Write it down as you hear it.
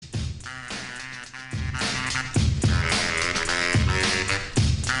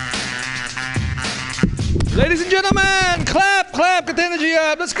Ladies and gentlemen, clap, clap, get the energy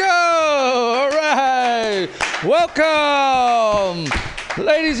up. Let's go. All right. Welcome.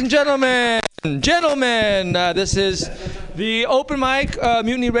 Ladies and gentlemen, this is the open mic,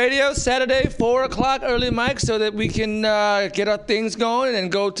 Mutiny Radio, Saturday, 4 o'clock early mic, so that we can get our things going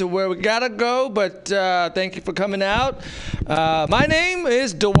and go to where we gotta go. But thank you for coming out. My name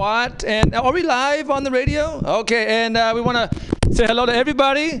is DeWatt, and are we live on the radio? Okay, and we want to say hello to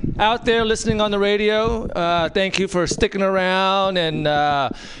everybody out there listening on the radio. Thank you for sticking around and,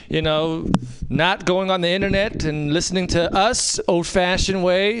 not going on the internet and listening to us old-fashioned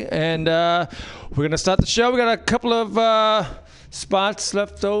way. And we're going to start the show. We got a couple of spots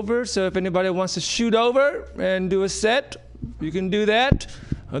left over, so if anybody wants to shoot over and do a set, you can do that.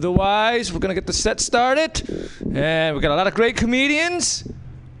 Otherwise, we're going to get the set started. And we got a lot of great comedians.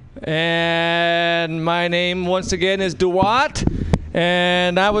 And my name, once again, is DeWatt.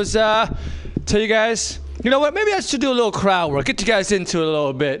 And I was tell you guys, you know what, maybe I should do a little crowd work, get you guys into it a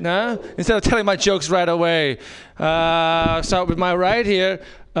little bit, huh? Instead of telling my jokes right away. Start with my right here.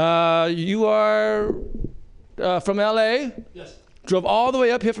 You are from L.A.? Yes. Drove all the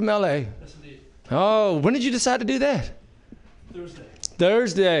way up here from L.A.? Yes, indeed. Oh, when did you decide to do that?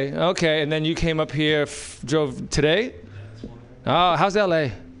 Thursday. Okay, and then you came up here, drove today? Yeah, that's wonderful. Oh, how's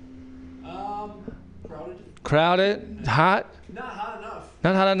L.A.? Crowded. Hot? Not hot enough.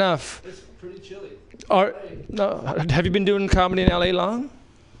 Not hot enough. It's pretty chilly. Have you been doing comedy in LA long?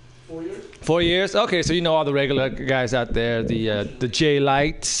 4 years. 4 years? Okay, so you know all the regular guys out there, the Jay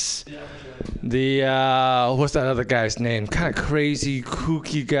Lights, Yeah, the what's that other guy's name? Kind of crazy,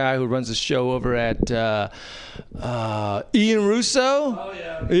 kooky guy who runs a show over at Ian Russo. Oh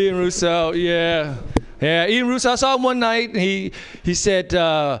yeah. Ian Russo, yeah. Yeah, Ian Russo, I saw him one night, and he said,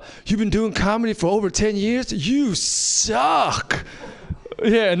 you've been doing comedy for over 10 years? You suck.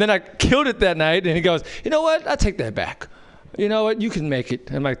 Yeah, and then I killed it that night, and he goes, you know what? I'll take that back. You know what? You can make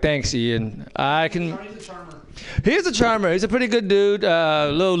it. I'm like, thanks, Ian. I can. He's a charmer. He's a charmer. He's a pretty good dude.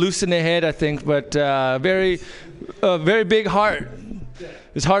 A little loose in the head, I think, but very big heart.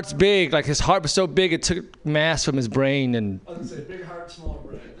 His heart's big. Like, his heart was so big, it took mass from his brain. And I was going to say, big heart, small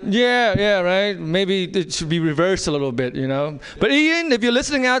brain. yeah, right. Maybe it should be reversed a little bit, you know. But Ian, if you're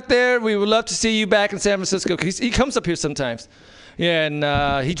listening out there, we would love to see you back in San Francisco. He comes up here sometimes. Yeah,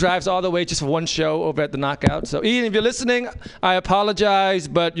 and he drives all the way just for one show over at the Knockout. So Ian, if you're listening, I apologize,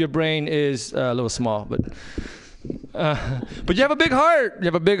 but your brain is a little small. But you have a big heart. You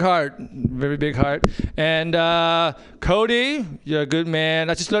have a big heart, very big heart. And Cody, you're a good man.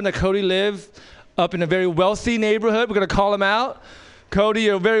 I just learned that Cody lived up in a very wealthy neighborhood. We're gonna call him out. Cody,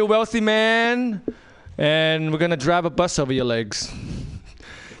 you're a very wealthy man, and we're gonna drive a bus over your legs.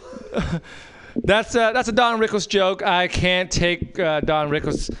 That's a Don Rickles joke. I can't take Don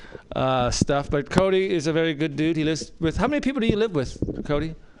Rickles stuff, but Cody is a very good dude. He lives with, how many people do you live with,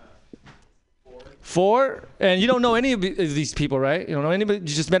 Cody? 4? And you don't know any of these people, right? You don't know anybody. You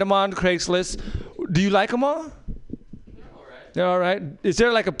just met them on Craigslist. Do you like them all? They're all right. They're all right. Is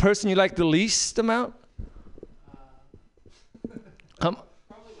there like a person you like the least amount? Probably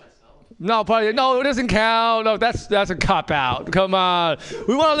myself. No, probably no. It doesn't count. No, that's a cop out. Come on,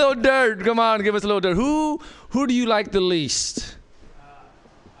 we want a little dirt. Come on, give us a little dirt. Who do you like the least?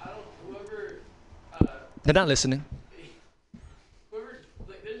 Whoever. They're not listening. Whoever.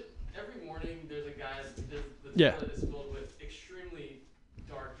 Like, every morning there's a guy. The Yeah. toilet is filled with extremely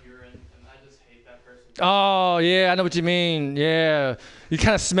dark urine, and I just hate that person. Oh yeah, I know what you mean. Yeah, you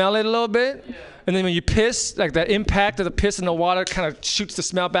kind of smell it a little bit. Yeah. And then when you piss, like the impact of the piss in the water kind of shoots the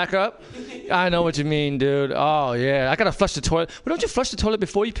smell back up. I know what you mean, dude. Oh, yeah. I got to flush the toilet. Well, don't you flush the toilet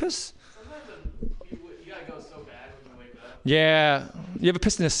before you piss? Sometimes you gotta go so bad when you wake up. Yeah. You ever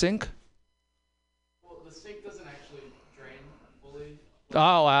pissed in a sink? Well, the sink doesn't actually drain fully.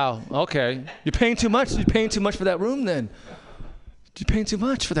 Oh, wow. Okay. You're paying too much. You're paying too much for that room then. You're paying too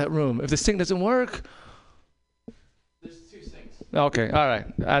much for that room. If the sink doesn't work. There's 2 sinks. Okay, all right.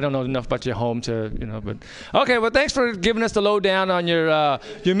 I don't know enough about your home to, but okay. Well, thanks for giving us the lowdown on your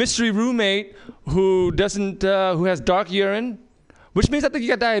mystery roommate who has dark urine, which means I think you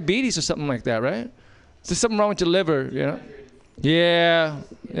got diabetes or something like that, right? Is there something wrong with your liver? Yeah.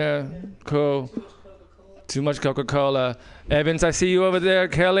 Cool. Too much Coca-Cola. Evans, I see you over there.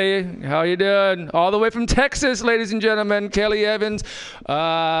 Kelly, how you doing? All the way from Texas, ladies and gentlemen. Kelly Evans.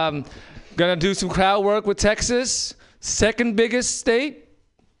 Gonna do some crowd work with Texas. Second biggest state?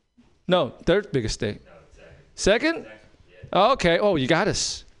 No, third biggest state. No, Second? yeah. Okay. Oh, you got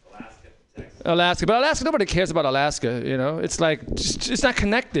us. Alaska, Texas. Alaska. But Alaska, nobody cares about Alaska, It's like, it's not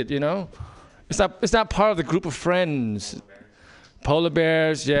connected, It's not part of the group of friends. Polar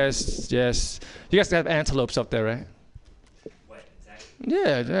bears, yes, yes. You guys have antelopes up there, right? What exactly?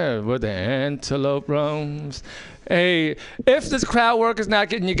 Yeah, where the antelope roams. Hey, if this crowd work is not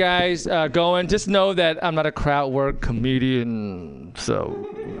getting you guys going, just know that I'm not a crowd work comedian. So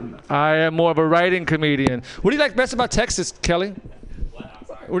I am more of a writing comedian. What do you like best about Texas, Kelly? What? I'm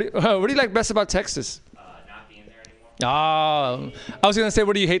sorry. What do you like best about Texas? Not being there anymore. I was going to say,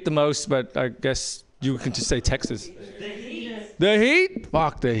 what do you hate the most? But I guess you can just say Texas. The heat. The heat?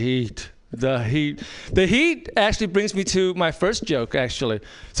 Fuck the heat. The heat. The heat actually brings me to my first joke, actually.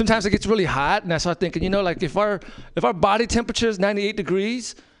 Sometimes it gets really hot, and I start thinking, like if our body temperature is 98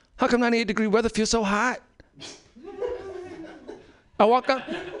 degrees, how come 98-degree weather feels so hot? I walk out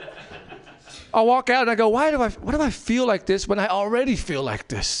and I go, why do I feel like this when I already feel like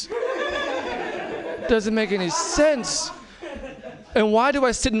this? Doesn't make any sense. And why do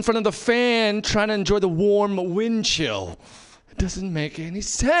I sit in front of the fan trying to enjoy the warm wind chill? It doesn't make any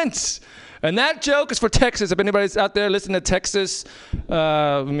sense. And that joke is for Texas. If anybody's out there listening to Texas,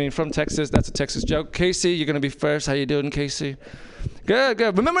 from Texas, that's a Texas joke. Casey, you're going to be first. How you doing, Casey? Good.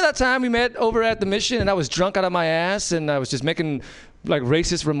 Remember that time we met over at the Mission and I was drunk out of my ass and I was just making like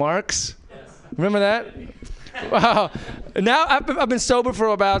racist remarks? Yes. Remember that? Wow. Now I've been sober for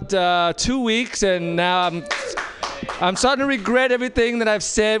about 2 weeks and now I'm starting to regret everything that I've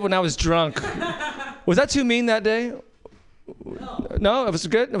said when I was drunk. Was that too mean that day? No, it was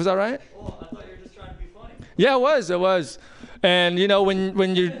good? It was all right? Well, I thought you were just trying to be funny. Yeah, it was. And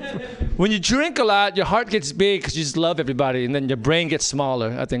when you drink a lot, your heart gets big because you just love everybody, and then your brain gets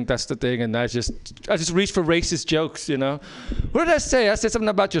smaller. I think that's the thing. And I just reach for racist jokes, What did I say? I said something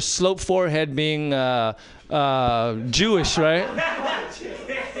about your slope forehead being Jewish, right?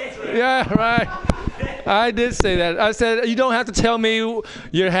 Yeah, right. I did say that. I said, you don't have to tell me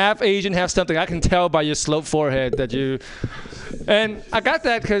you're half Asian, half something. I can tell by your slope forehead that you... And I got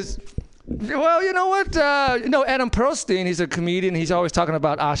that because, well, you know what? Adam Pearlstein, he's a comedian. He's always talking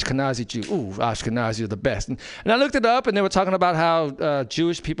about Ashkenazi Jew. Ooh, Ashkenazi are the best. And I looked it up, and they were talking about how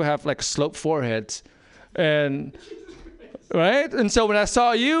Jewish people have, like, slope foreheads. And... Right? And so when I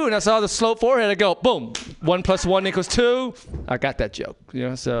saw you and I saw the slope forehead, I go, boom, 1 + 1 = 2. I got that joke,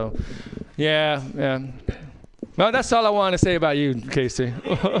 So, yeah. Well, that's all I want to say about you, Casey.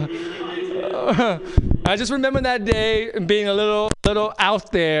 I just remember that day and being a little out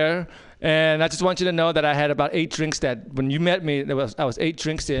there, and I just want you to know that I had about 8 drinks that when you met me, I was 8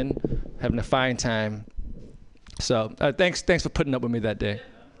 drinks in, having a fine time. So, thanks for putting up with me that day.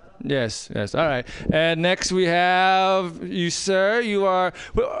 Yes. All right. And next we have you, sir. You are...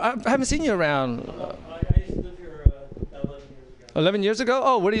 Well, I haven't seen you around. I used to live here 11 years ago. 11 years ago?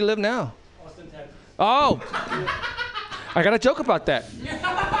 Oh, where do you live now? Austin, Texas. Oh. I got a joke about that.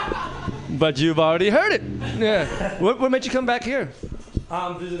 But you've already heard it. Yeah. What made you come back here?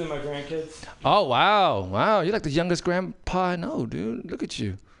 I'm visiting my grandkids. Oh, wow. You're like the youngest grandpa I know, dude. Look at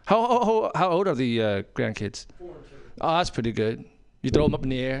you. How old are the grandkids? 4 and 2. Oh, that's pretty good. You throw them up in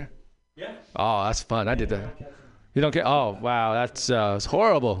the air? Yeah. Oh, that's fun. I did that. You don't care? Oh, wow. That's it's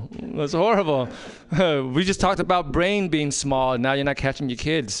horrible. That's horrible. We just talked about brain being small, and now you're not catching your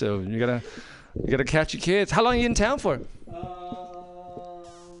kids. So you gotta catch your kids. How long are you in town for? Maybe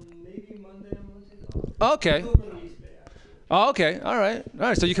Monday and Wednesday. Okay. Over in the East Bay, actually. Oh, okay. All right.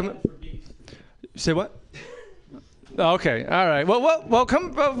 So you come. For beef. Say what? Okay. All right. Well,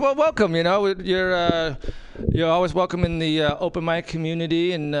 welcome. Welcome. You're always welcome in the open mic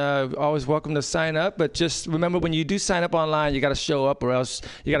community, and always welcome to sign up. But just remember, when you do sign up online, you got to show up, or else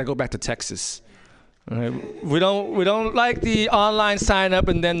you got to go back to Texas. All right? We don't like the online sign up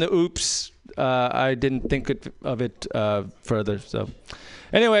and then the oops. I didn't think of it further. So,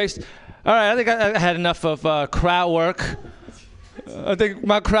 anyways, all right. I think I had enough of crowd work. I think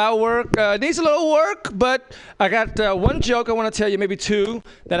my crowd work needs a little work, but I got one joke I want to tell you, maybe 2,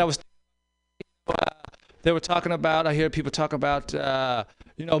 that I was. They were talking about, I hear people talk about,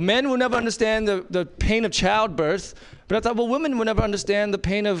 men will never understand the pain of childbirth. But I thought, well, women will never understand the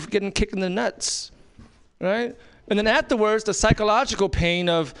pain of getting kicked in the nuts, right? And then afterwards, the psychological pain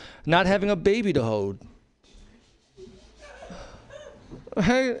of not having a baby to hold.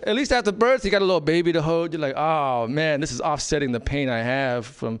 Right? At least after birth, you got a little baby to hold. You're like, oh, man, this is offsetting the pain I have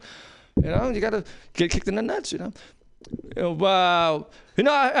from, you got to get kicked in the nuts, Wow.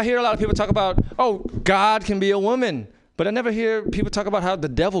 I hear a lot of people talk about, oh, God can be a woman. But I never hear people talk about how the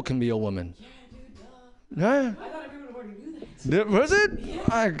devil can be a woman. Yeah, dude, duh. Huh? I thought everyone already knew that. Was it? Yeah.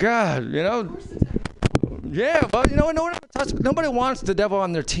 My God, Yeah, well, nobody wants the devil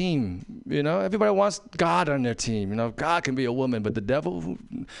on their team, You know, everybody wants God on their team. You know, God can be a woman, but the devil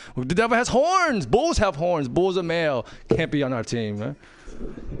has horns. Bulls have horns. Bulls are male. Can't be on our team. Right?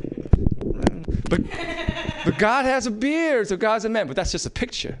 But God has a beard, so God's a man. But that's just a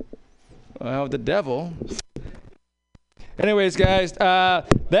picture. Well, the devil. Anyways, guys,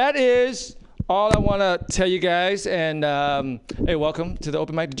 that is all I want to tell you guys. And hey, welcome to the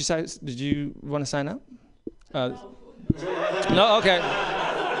open mic. Did you want to sign up? No? Okay.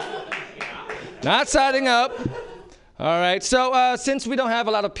 Not signing up. All right. So since we don't have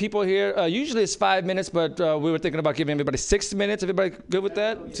a lot of people here, usually it's 5 minutes, but we were thinking about giving everybody 6 minutes. Everybody good with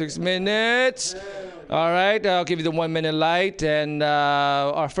that? 6 minutes. All right. I'll give you the 1 minute light. And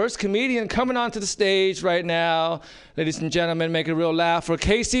our first comedian coming onto the stage right now, ladies and gentlemen, make a real laugh for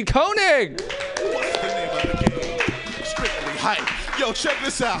Casey Koenig. What's the name of the game? Strictly hype. Yo, check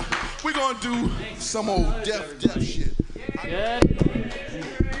this out. We're going to do some old deaf shit. Good.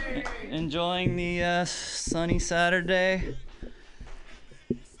 Enjoying the sunny Saturday.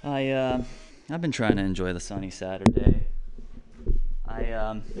 I've been trying to enjoy the sunny Saturday.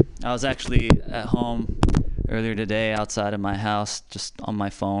 I was actually at home earlier today outside of my house, just on my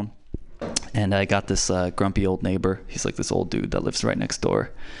phone, and I got this grumpy old neighbor. He's like this old dude that lives right next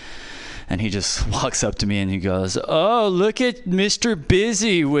door. And he just walks up to me and he goes, "Oh, look at Mr.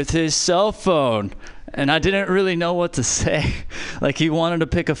 Busy with his cell phone." And I didn't really know what to say. Like, he wanted to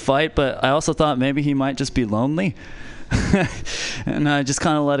pick a fight, but I also thought maybe he might just be lonely. And I just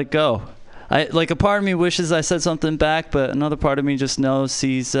kind of let it go. A part of me wishes I said something back, but another part of me just knows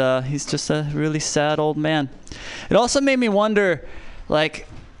he's just a really sad old man. It also made me wonder, like,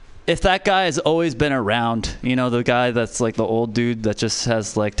 if that guy has always been around, you know, the guy that's like the old dude that just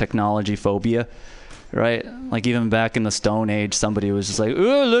has like technology phobia, right? Like even back in the Stone Age, somebody was just like,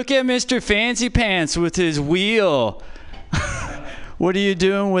 "Ooh, look at Mr. Fancy Pants with his wheel." What are you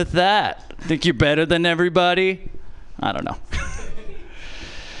doing with that? Think you're better than everybody? I don't know.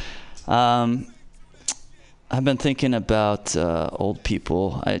 I've been thinking about old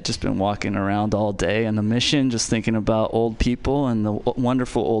people. I've just been walking around all day on the mission, just thinking about old people and the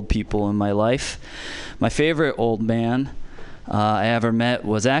wonderful old people in my life. My favorite old man I ever met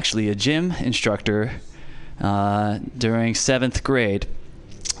was actually a gym instructor during 7th grade.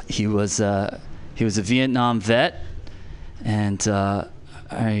 He was a Vietnam vet, and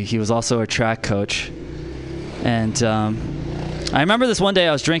he was also a track coach. And I remember this one day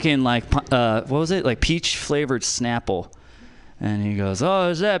I was drinking what was it? Like peach flavored Snapple. And he goes, "Oh,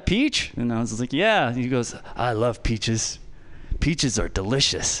 is that peach?" And I was like, "Yeah." And he goes, "I love peaches. Peaches are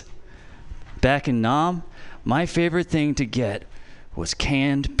delicious. Back in Nam, my favorite thing to get was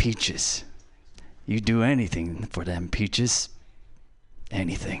canned peaches. You do anything for them peaches.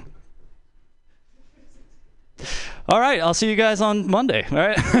 Anything." All right, I'll see you guys on Monday, all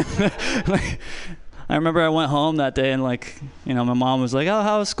right? I remember I went home that day and my mom was like, "Oh,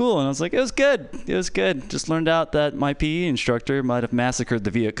 how was school?" And I was like, "It was good. It was good. Just learned out that my PE instructor might have massacred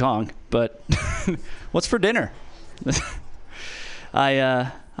the Viet Cong, but what's for dinner?"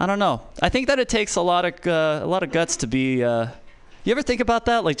 I don't know. I think that it takes a lot of guts to be. You ever think about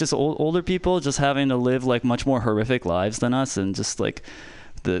that? Like just older people just having to live like much more horrific lives than us, and just like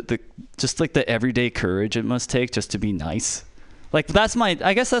the everyday courage it must take just to be nice. Like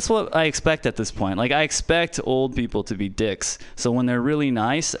I guess that's what I expect at this point. Like I expect old people to be dicks. So when they're really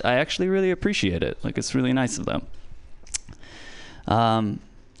nice, I actually really appreciate it. Like it's really nice of them.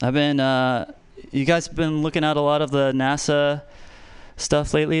 You guys been looking at a lot of the NASA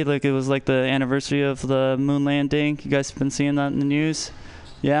stuff lately? Like it was like the anniversary of the moon landing. You guys been seeing that in the news?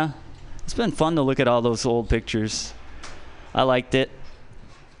 Yeah? It's been fun to look at all those old pictures. I liked it.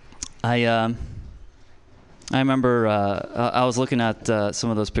 I remember I was looking at some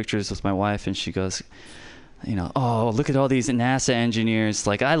of those pictures with my wife, and she goes, "Oh, look at all these NASA engineers.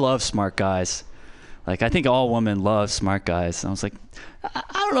 Like, I love smart guys. Like, I think all women love smart guys." And I was like, I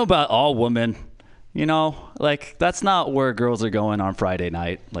don't know about all women. Like, that's not where girls are going on Friday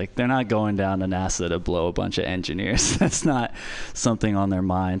night. Like, they're not going down to NASA to blow a bunch of engineers. That's not something on their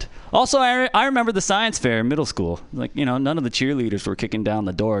mind. Also, I remember the science fair in middle school. Like, none of the cheerleaders were kicking down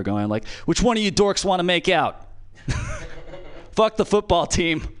the door going like, "Which one of you dorks want to make out?" Fuck the football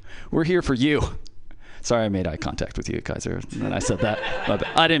team. We're here for you. Sorry I made eye contact with you, Kaiser, when I said that.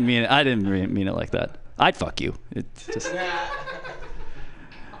 I didn't mean it. I didn't mean it like that. I'd fuck you. It just...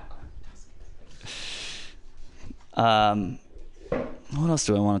 What else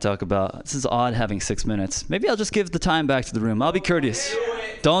do I want to talk about? This is odd having 6 minutes. Maybe I'll just give the time back to the room. I'll be courteous.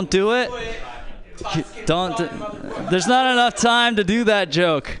 Don't do it. Don't. There's not enough time to do that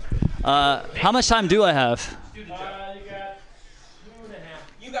joke. How much time do I have?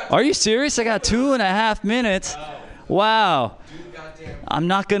 You got 2.5. Are you serious? I got 2.5 minutes. Wow. I'm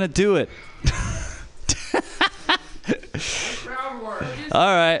not going to do it.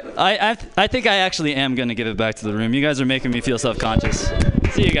 All right. I think I actually am going to give it back to the room. You guys are making me feel self-conscious.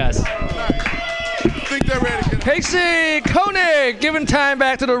 See you guys. I think they're ready. Casey Koenig, giving time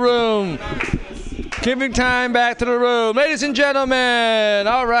back to the room. Giving time back to the room. Ladies and gentlemen,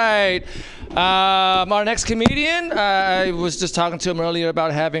 all right. Our next comedian, I was just talking to him earlier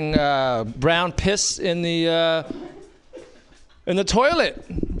about having brown piss in the toilet.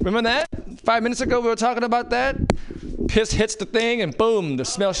 Remember that? 5 minutes ago we were talking about that. Piss hits the thing and boom, the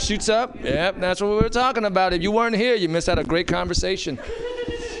smell shoots up. Yep, that's what we were talking about. If you weren't here, you missed out a great conversation.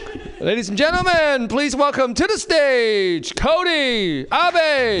 Ladies and gentlemen, please welcome to the stage, Cody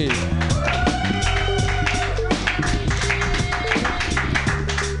Abe.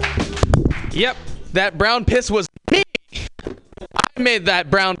 Yep, that brown piss was me. I made that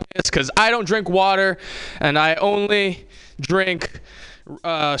brown piss because I don't drink water, and I only drink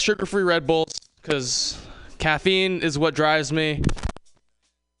sugar-free Red Bulls because caffeine is what drives me.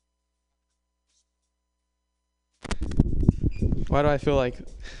 Why do I feel like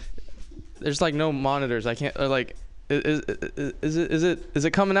there's like no monitors? I can't like. Is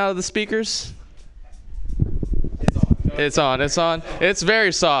it coming out of the speakers? It's on. It's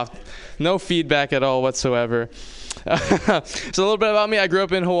very soft. No feedback at all whatsoever. So a little bit about me. I grew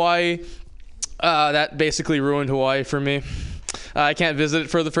up in Hawaii. That basically ruined Hawaii for me. I can't visit it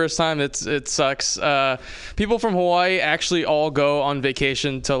for the first time. It sucks. People from Hawaii actually all go on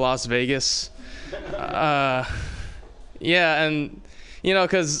vacation to Las Vegas. Yeah, and you know,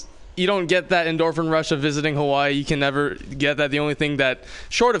 because you don't get that endorphin rush of visiting Hawaii. You can never get that. The only thing that,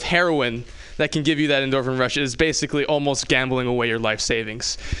 short of heroin, that can give you that endorphin rush is basically almost gambling away your life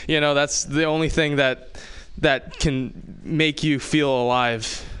savings. You know, that's the only thing that can make you feel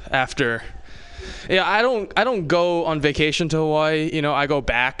alive after. Yeah, I don't go on vacation to Hawaii. You know, I go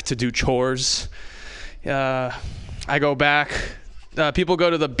back to do chores. I go back. People go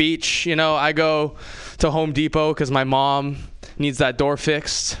to the beach. You know, I go to Home Depot because my mom needs that door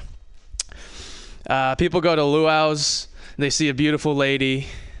fixed. People go to luau's. They see a beautiful lady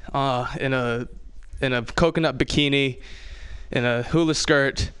in a coconut bikini, in a hula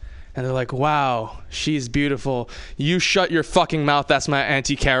skirt, and they're like, "Wow, she's beautiful." You shut your fucking mouth. That's my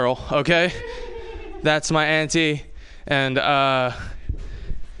Auntie Carol, okay? That's my auntie, and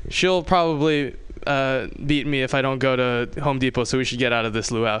she'll probably beat me if I don't go to Home Depot, so we should get out of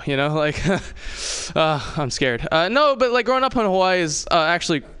this luau, you know? Like, I'm scared. No, but like growing up in Hawaii is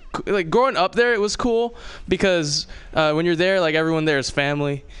actually, like growing up there, it was cool because when you're there, like everyone there is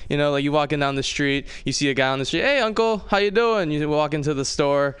family. You know, like you walking down the street, you see a guy on the street, "Hey, uncle, how you doing?" You walk into the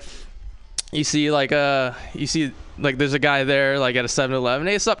store, you see like there's a guy there like at a 7-Eleven,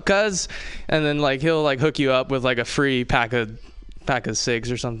 "Hey, what's up, cuz?" And then like he'll like hook you up with like a free pack of cigs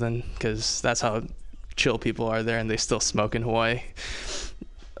or something, because that's how chill people are there, and they still smoke in Hawaii.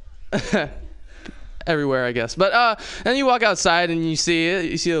 Everywhere, I guess. But and you walk outside and you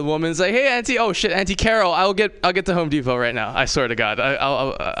see a woman's like, "Hey, Auntie, oh shit, Auntie Carol, I'll get to Home Depot right now. I swear to God,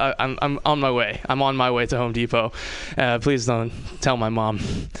 I'm on my way. I'm on my way to Home Depot. Please don't tell my mom.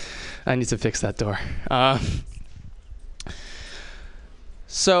 I need to fix that door."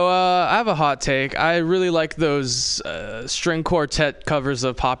 So I have a hot take. I really like those string quartet covers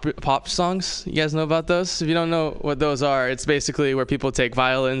of pop songs. You guys know about those? If you don't know what those are, it's basically where people take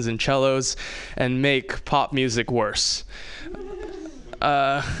violins and cellos and make pop music worse.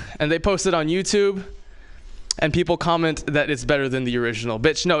 And they post it on YouTube, and people comment that it's better than the original.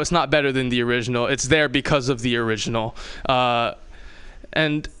 Bitch, no, it's not better than the original. It's there because of the original.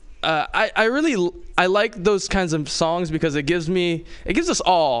 I like those kinds of songs because it gives us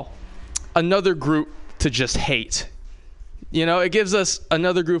all another group to just hate. You know, it gives us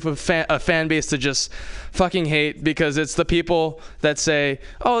another group of a fan base to just fucking hate, because it's the people that say,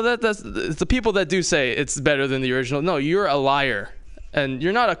 it's the people that do say it's better than the original. No, you're a liar, and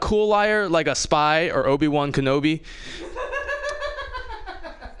you're not a cool liar like a spy or Obi-Wan Kenobi.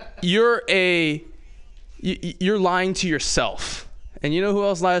 You're lying to yourself. And you know who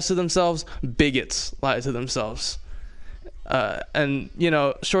else lies to themselves? Bigots lie to themselves. And you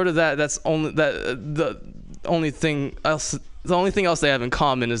know, short of that, the only thing else they have in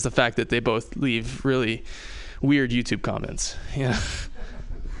common is the fact that they both leave really weird YouTube comments. Yeah.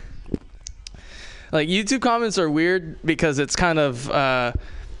 Like YouTube comments are weird because it's kind of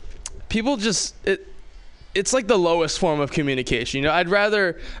people just it's like the lowest form of communication. You know, I'd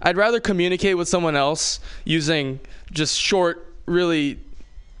rather communicate with someone else using just short, really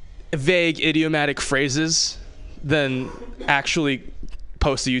vague idiomatic phrases than actually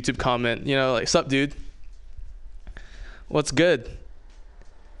post a YouTube comment, you know, like, sup, dude? What's good?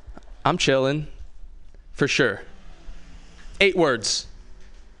 I'm chilling. For sure. 8 words.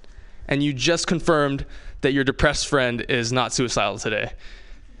 And you just confirmed that your depressed friend is not suicidal today.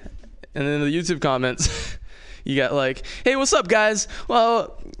 And then in the YouTube comments, you got like, hey, what's up, guys?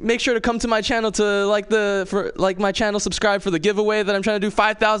 Well, make sure to come to my channel to like my channel, subscribe for the giveaway that I'm trying to do,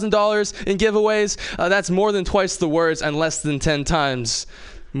 $5,000 in giveaways. That's more than twice the words and less than 10 times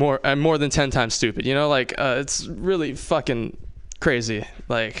more than 10 times stupid. You know, like it's really fucking crazy.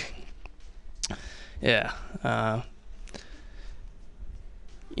 Like, yeah.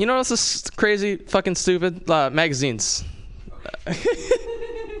 You know what's this crazy fucking stupid? Magazines.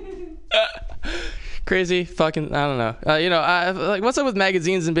 Crazy fucking, I don't know. You know, like, what's up with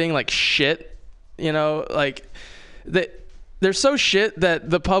magazines and being like shit? You know, like they're so shit that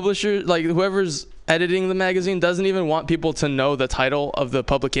the publisher, like whoever's editing the magazine, doesn't even want people to know the title of the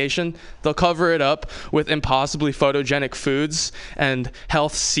publication. They'll cover it up with impossibly photogenic foods and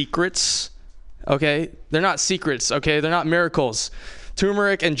health secrets. Okay, they're not secrets. Okay, they're not miracles.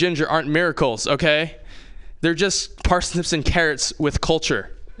 Turmeric and ginger aren't miracles. Okay, they're just parsnips and carrots with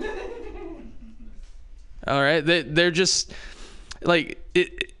culture. All right, they're just like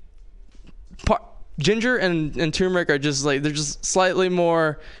ginger and turmeric are just like, they're just slightly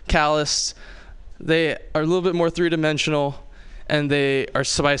more calloused. They are a little bit more 3-dimensional, and they are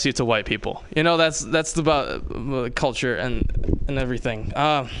spicy to white people. You know, that's about culture and everything.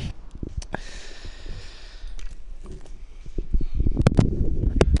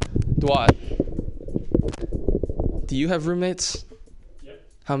 Dwight, do you have roommates? Yep.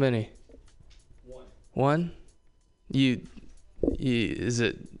 How many? One. One? You is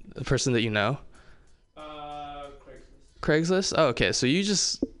it a person that you know? Craigslist. Craigslist? Oh, okay. So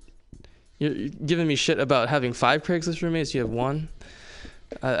you're giving me shit about having 5 Craigslist roommates. You have 1.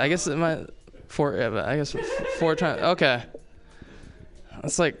 I guess it might 4. Yeah, but I guess 4 times. Okay.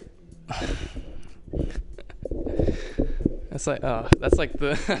 That's like. That's like, oh, that's like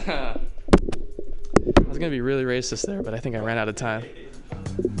the. I was gonna be really racist there, but I think I ran out of time.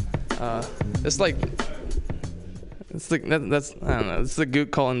 It's like that's I don't know. It's the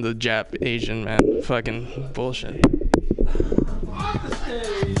goot calling the Jap Asian, man. Fucking bullshit.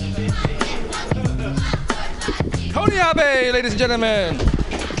 Tony Abe, ladies and gentlemen,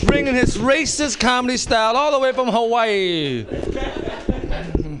 bringing his racist comedy style all the way from Hawaii.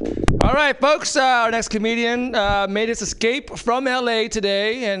 All right, folks, our next comedian made his escape from L.A.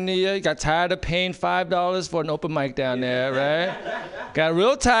 today, and he got tired of paying $5 for an open mic down there, right? Got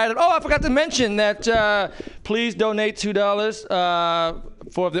real tired. Oh, I forgot to mention that please donate $2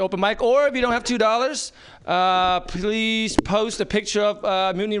 for the open mic, or if you don't have $2, please post a picture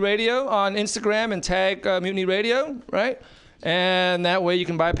of Mutiny Radio on Instagram and tag Mutiny Radio, right? And that way you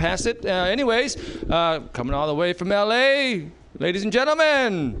can bypass it. Anyways, coming all the way from L.A., ladies and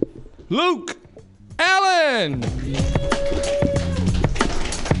gentlemen, Luke Allen.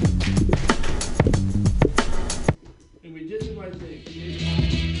 And we did the right thing.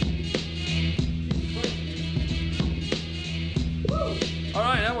 All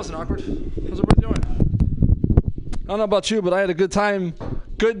right, that wasn't awkward. How's everybody doing? I don't know about you, but I had a good time.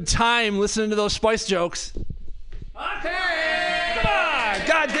 Good time listening to those Spice jokes. Okay. Come on,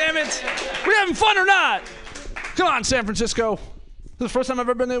 God damn it. We having fun or not? Come on, San Francisco. This is the first time I've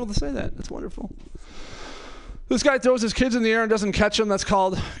ever been able to say that. That's wonderful. This guy throws his kids in the air and doesn't catch them. That's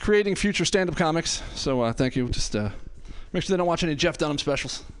called creating future stand-up comics. So thank you. Just make sure they don't watch any Jeff Dunham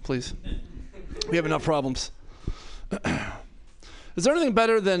specials, please. We have enough problems. Is there anything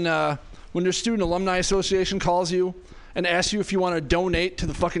better than when your student alumni association calls you and asks you if you want to donate to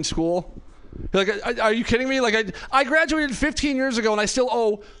the fucking school? You're like, are you kidding me? Like, I graduated 15 years ago and I still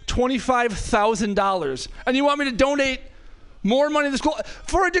owe $25,000, and you want me to donate more money to the school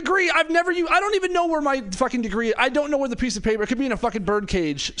for a degree I don't even know where my fucking degree is. I don't know where the piece of paper. It could be in a fucking bird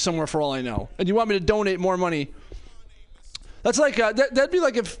cage somewhere for all I know. And you want me to donate more money? That's like that'd be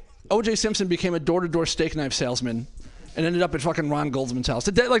like if O.J. Simpson became a door-to-door steak knife salesman and ended up at fucking Ron Goldsman's house.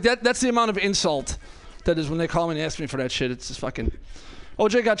 That's the amount of insult that is when they call me and ask me for that shit. It's just fucking.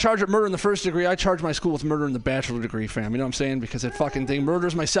 O.J. got charged with murder in the first degree. I charged my school with murder in the bachelor degree, fam. You know what I'm saying? Because that fucking thing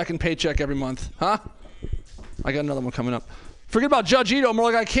murders my second paycheck every month. Huh? I got another one coming up. Forget about Judge Ito. More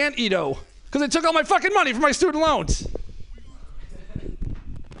like I can't Ito. Because they took all my fucking money for my student loans.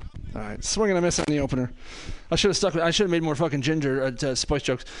 All right, swing and a miss on the opener. I should have made more fucking ginger spice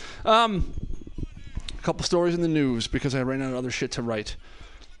jokes. A couple stories in the news because I ran out of other shit to write.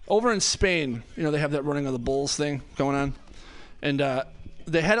 Over in Spain, you know, they have that running of the bulls thing going on. And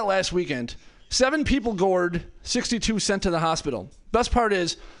they had it last weekend. 7 people gored, 62 sent to the hospital. Best part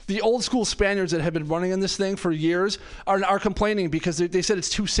is the old school Spaniards that have been running in this thing for years are complaining because they said it's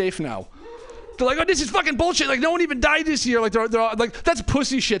too safe now. They're like, oh, this is fucking bullshit. Like, no one even died this year. Like, they're like, that's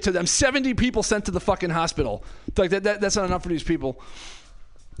pussy shit to them. 70 people sent to the fucking hospital. Like, that's not enough for these people.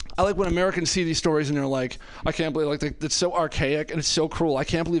 I like when Americans see these stories and they're like, I can't believe, like, that's so archaic and it's so cruel. I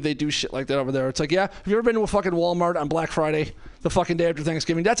can't believe they do shit like that over there. It's like, yeah, have you ever been to a fucking Walmart on Black Friday, the fucking day after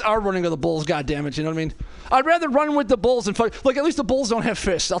Thanksgiving? That's our running of the bulls, goddammit, you know what I mean? I'd rather run with the bulls than fuck, like, at least the bulls don't have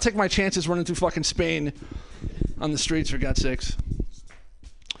fists. I'll take my chances running through fucking Spain on the streets, for God's sakes.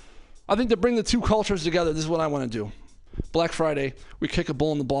 I think to bring the two cultures together, this is what I want to do. Black Friday, we kick a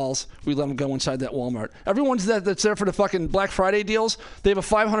bull in the balls, we let them go inside that Walmart. Everyone's that's there for the fucking Black Friday deals, they have a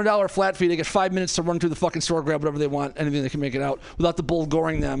 $500 flat fee. They get 5 minutes to run through the fucking store, grab whatever they want, anything they can make it out. Without the bull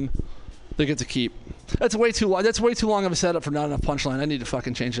goring them, they get to keep. That's way too long. That's way too long of a setup for not enough punchline. I need to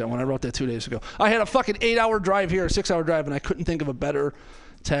fucking change that one. I wrote that 2 days ago. I had a fucking 8-hour drive here, a 6-hour drive, and I couldn't think of a better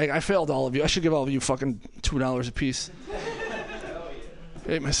tag. I failed all of you. I should give all of you fucking $2 a piece.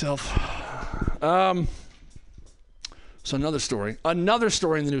 Hate myself. So another story in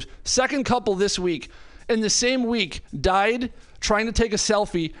the news. Second couple this week, in the same week, died trying to take a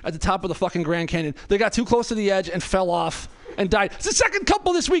selfie at the top of the fucking Grand Canyon. They got too close to the edge and fell off and died. It's the second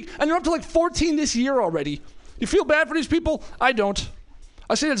couple this week, and they're up to like 14 this year already. You feel bad for these people? I don't.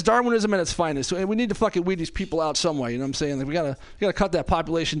 I say it's Darwinism at its finest. So we need to fucking weed these people out some way. You know what I'm saying? Like we gotta cut that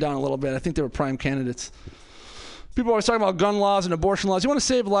population down a little bit. I think they were prime candidates. People are always talking about gun laws and abortion laws. You want to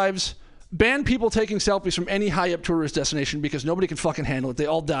save lives? Ban people taking selfies from any high-up tourist destination because nobody can fucking handle it. They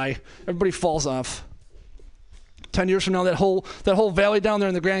all die. Everybody falls off. 10 years from now, that whole valley down there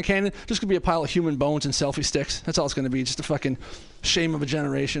in the Grand Canyon just gonna be a pile of human bones and selfie sticks. That's all it's gonna be. Just a fucking shame of a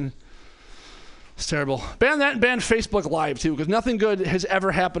generation. It's terrible. Ban that and ban Facebook Live too, because nothing good has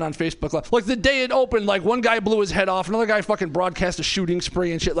ever happened on Facebook Live. Like the day it opened, like one guy blew his head off, another guy fucking broadcast a shooting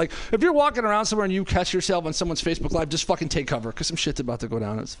spree and shit. Like if you're walking around somewhere and you catch yourself on someone's Facebook Live, just fucking take cover, because some shit's about to go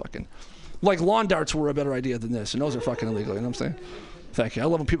down. It's fucking like lawn darts were a better idea than this, and those are fucking illegal. You know what I'm saying? Thank you. I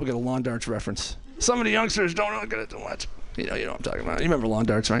love when people get a lawn darts reference. Some of the youngsters don't really get it too much. You know what I'm talking about. You remember lawn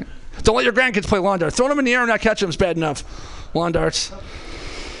darts, right? Don't let your grandkids play lawn darts. Throwing them in the air and not catching them is bad enough. Lawn darts.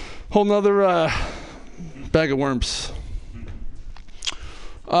 Whole nother bag of worms.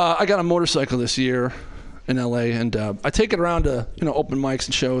 I got a motorcycle this year in LA, and I take it around to open mics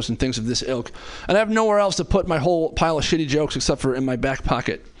and shows and things of this ilk, and I have nowhere else to put my whole pile of shitty jokes except for in my back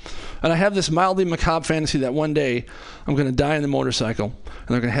pocket. And I have this mildly macabre fantasy that one day I'm going to die in the motorcycle, and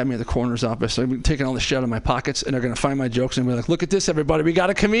they're going to have me at the coroner's office. So I'm taking all the shit out of my pockets, and they're going to find my jokes and be like, look at this, everybody, we got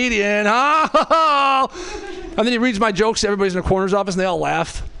a comedian. And then he reads my jokes to everybody's in the coroner's office, and they all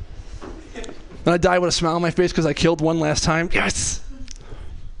laugh. And I die with a smile on my face because I killed one last time. Yes!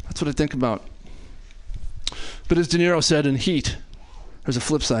 That's what I think about. But as De Niro said in Heat, there's a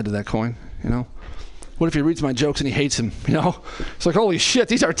flip side to that coin, What if he reads my jokes and he hates him, It's like, holy shit,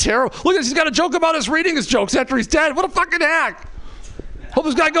 these are terrible. Look at this, he's got a joke about us reading his jokes after he's dead. What a fucking hack. Hope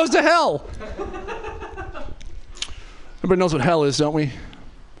this guy goes to hell. Everybody knows what hell is, don't we?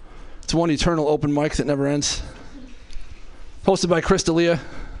 It's one eternal open mic that never ends. Hosted by Chris D'Elia.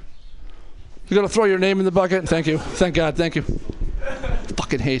 You gotta throw your name in the bucket. Thank you. Thank God. Thank you.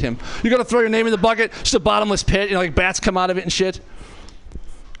 Fucking hate him. You gotta throw your name in the bucket. Just a bottomless pit. Like bats come out of it and shit.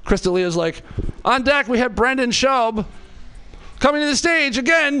 Chris D'Elia's like, on deck we have Brendan Schaub. Coming to the stage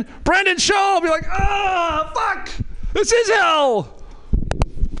again. Brendan Schaub. You're like, fuck. This is hell.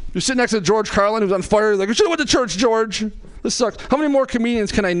 You're sitting next to George Carlin, who's on fire. You're like, you should have went to church, George. This sucks. How many more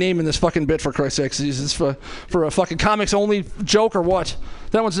comedians can I name in this fucking bit, for Christ's sakes? Is this for a fucking comics only joke or what?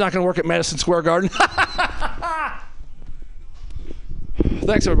 That one's not going to work at Madison Square Garden.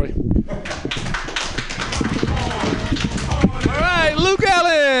 Thanks, everybody. All right, Luke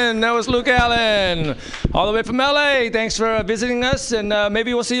Allen. That was Luke Allen, all the way from LA. Thanks for visiting us, and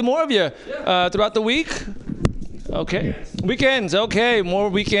maybe we'll see more of you throughout the week. Okay. Weekends. Okay, more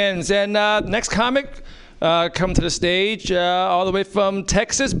weekends. And next comic, come to the stage all the way from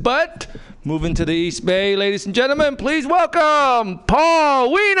Texas, but moving to the East Bay. Ladies and gentlemen, please welcome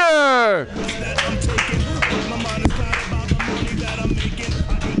Paul Wiener.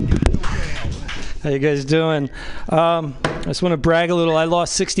 How you guys doing? I just want to brag a little. I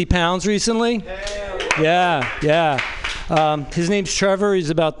lost 60 pounds recently. Yeah. His name's Trevor.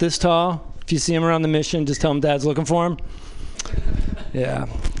 He's about this tall. If you see him around the Mission, just tell him Dad's looking for him. Yeah.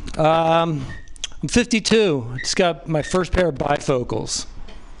 I'm 52. I just got my first pair of bifocals.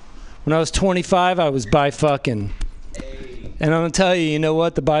 When I was 25, I was bifucking. And I'm going to tell you, you know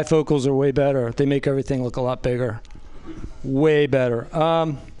what? The bifocals are way better. They make everything look a lot bigger. Way better.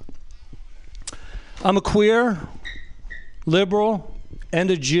 I'm a queer, liberal,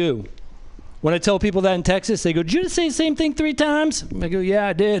 and a Jew. When I tell people that in Texas, they go, "Did you just say the same thing 3 times?" I go, "Yeah,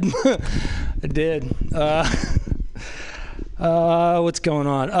 I did." I did. What's going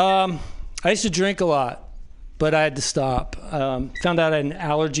on? I used to drink a lot, but I had to stop. Found out I had an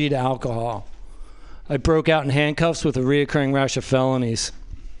allergy to alcohol. I broke out in handcuffs with a reoccurring rash of felonies.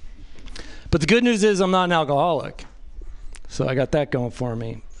 But the good news is I'm not an alcoholic. So I got that going for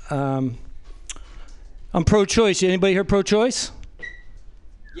me. I'm pro-choice. Anybody here pro-choice?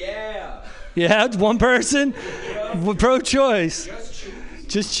 Yeah. Yeah, it's one person. Pro-choice.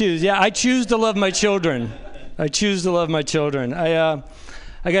 Just choose. Yeah, I choose to love my children. I choose to love my children. I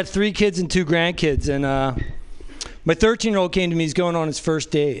got 3 kids and 2 grandkids, and my 13-year-old came to me. He's going on his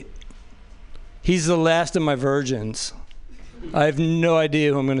first date. He's the last of my virgins. I have no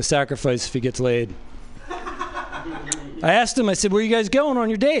idea who I'm going to sacrifice if he gets laid. I asked him, I said, "Where are you guys going on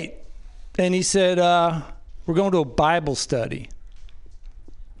your date?" And he said, "We're going to a Bible study."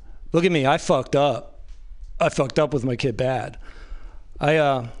 Look at me, I fucked up. I fucked up with my kid bad.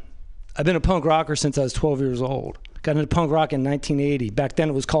 I've been a punk rocker since I was 12 years old. Got into punk rock in 1980. Back then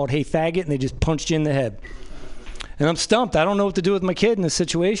it was called Hey Faggot, and they just punched you in the head. And I'm stumped. I don't know what to do with my kid in this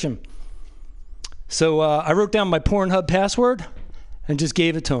situation. So I wrote down my Pornhub password and just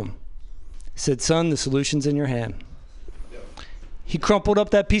gave it to him. I said, "Son, the solution's in your hand." He crumpled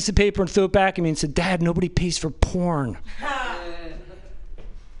up that piece of paper and threw it back at me and said, "Dad, nobody pays for porn."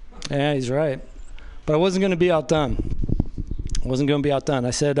 Yeah, he's right. But I wasn't going to be outdone.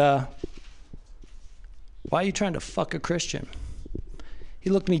 I said, "Why are you trying to fuck a Christian?" He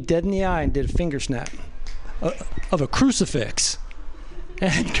looked me dead in the eye and did a finger snap of a crucifix.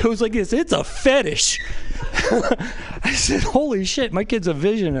 And it goes like this, "It's a fetish." I said, "Holy shit, my kid's a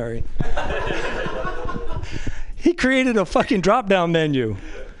visionary." He created a fucking drop-down menu.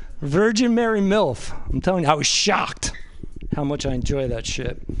 Virgin Mary MILF. I'm telling you, I was shocked how much I enjoy that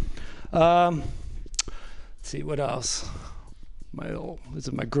shit. Let's see, what else? This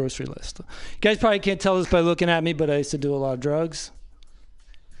is my grocery list. You guys probably can't tell this by looking at me, but I used to do a lot of drugs.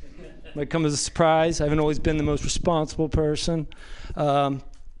 Might come as a surprise. I haven't always been the most responsible person. But,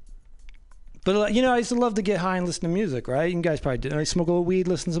 you know, I used to love to get high and listen to music, right? You guys probably did. I smoke a little weed,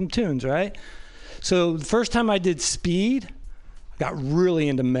 listen to some tunes, right? So the first time I did speed, I got really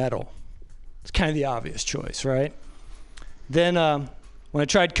into metal. It's kind of the obvious choice, right? Then when I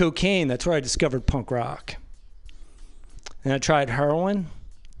tried cocaine, that's where I discovered punk rock. And I tried heroin.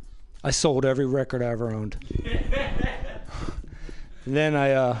 I sold every record I ever owned. And then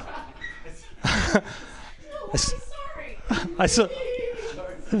I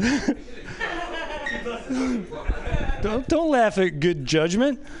don't laugh at good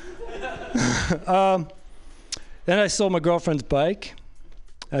judgment. Then I sold my girlfriend's bike.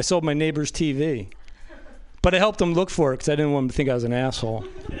 I sold my neighbor's TV. But I helped him look for it because I didn't want him to think I was an asshole.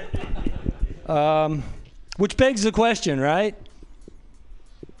 Which begs the question, right?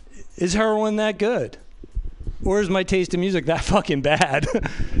 Is heroin that good? Or is my taste in music that fucking bad?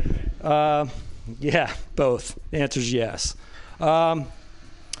 Yeah, both. The answer's yes.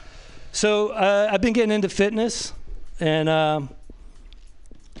 So I've been getting into fitness, and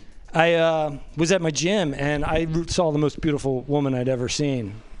I was at my gym, and I saw the most beautiful woman I'd ever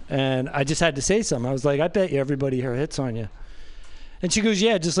seen. And I just had to say something. I was like, "I bet you everybody here hits on you." And she goes,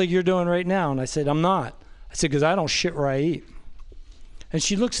 "Yeah, just like you're doing right now." And I said, "I'm not." I said, "Because I don't shit where I eat." And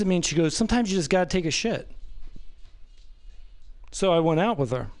she looks at me and she goes, "Sometimes you just got to take a shit." So I went out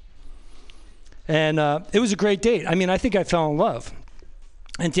with her. And it was a great date. I mean, I think I fell in love.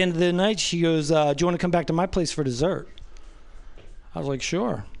 At the end of the night, she goes, "Do you want to come back to my place for dessert?" I was like,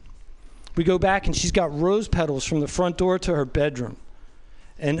 "Sure." We go back, and she's got rose petals from the front door to her bedroom.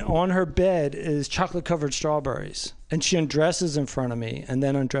 And on her bed is chocolate-covered strawberries. And she undresses in front of me and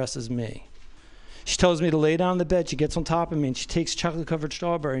then undresses me. She tells me to lay down on the bed. She gets on top of me, and she takes chocolate-covered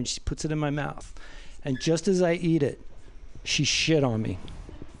strawberry, and she puts it in my mouth. And just as I eat it, she shit on me.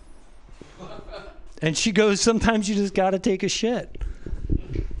 And she goes, "Sometimes you just got to take a shit."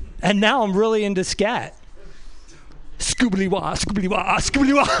 And now I'm really into scat. Scoobly-wah, scoobly-wah,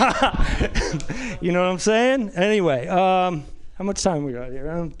 scoobly-wah. You know what I'm saying? Anyway, how much time we got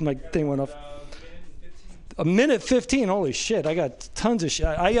here? My thing went off. 1:15. Holy shit! I got tons of shit.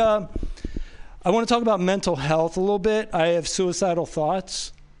 I want to talk about mental health a little bit. I have suicidal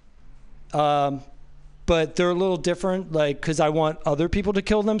thoughts, but they're a little different. Like, because I want other people to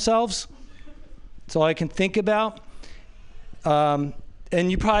kill themselves. That's all I can think about. And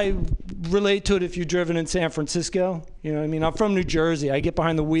you probably relate to it if you've driven in San Francisco. You know what I mean? I'm from New Jersey. I get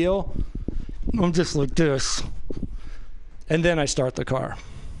behind the wheel. I'm just like this. And then I start the car.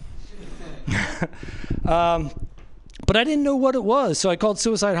 But I didn't know what it was, so I called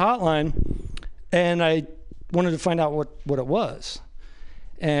Suicide Hotline, and I wanted to find out what it was.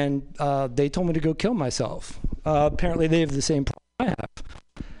 And they told me to go kill myself. Apparently, they have the same problem I have.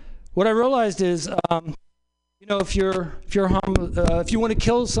 What I realized is, if you want to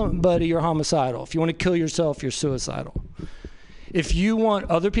kill somebody, you're homicidal. If you want to kill yourself, you're suicidal. If you want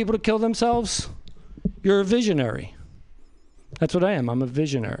other people to kill themselves, you're a visionary. That's what I am. I'm a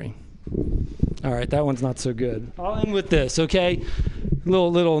visionary. All right, that one's not so good. I'll end with this, okay?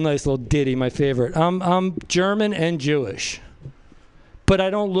 Little nice little ditty, my favorite. I'm German and Jewish, but I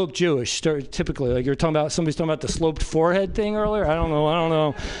don't look Jewish typically. Like somebody's talking about the sloped forehead thing earlier. I don't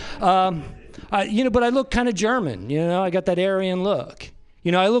know. But I look kind of German. I got that Aryan look.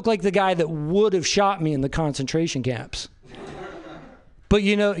 I look like the guy that would have shot me in the concentration camps. But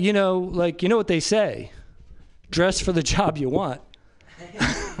you know what they say: dress for the job you want.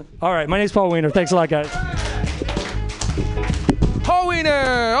 All right, my name's Paul Wiener. Thanks a lot, guys. Paul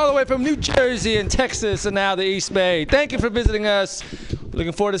Wiener, all the way from New Jersey and Texas and now the East Bay. Thank you for visiting us.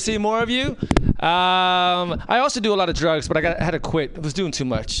 Looking forward to seeing more of you. I also do a lot of drugs, but I had to quit. I was doing too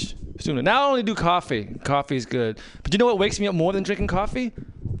much. Now I only do coffee. Coffee is good. But you know what wakes me up more than drinking coffee?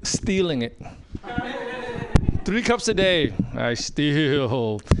 Stealing it. 3 cups a day. I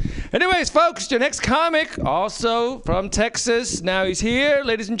steal. Anyways, folks, your next comic, also from Texas. Now he's here.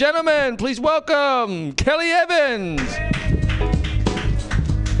 Ladies and gentlemen, please welcome Kelly Evans.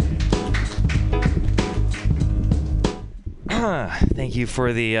 Thank you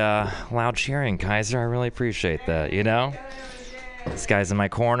for the loud cheering, Kaiser. I really appreciate that, This guy's in my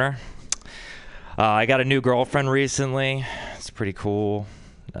corner. I got a new girlfriend recently. It's pretty cool.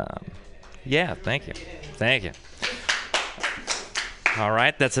 Yeah, thank you. Thank you. All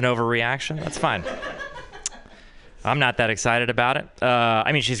right, that's an overreaction. That's fine. I'm not that excited about it.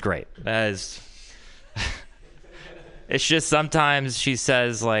 She's great. It's just sometimes she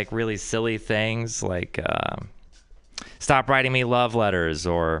says, like, really silly things, like, stop writing me love letters,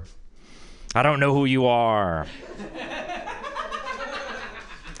 or I don't know who you are.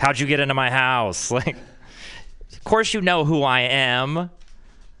 How'd you get into my house? Like, of course you know who I am.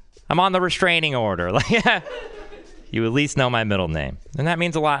 I'm on the restraining order. Like, yeah. You at least know my middle name. And that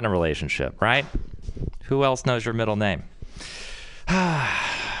means a lot in a relationship, right? Who else knows your middle name? I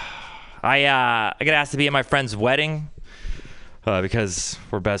got asked to be at my friend's wedding because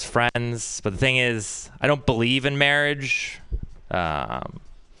we're best friends. But the thing is, I don't believe in marriage. I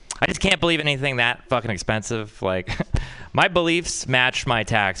just can't believe anything that fucking expensive. Like, my beliefs match my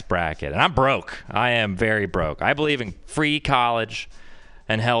tax bracket. And I'm broke. I am very broke. I believe in free college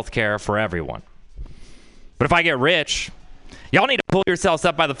and health care for everyone. But if I get rich, y'all need to pull yourselves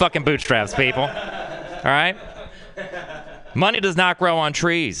up by the fucking bootstraps, people. All right? Money does not grow on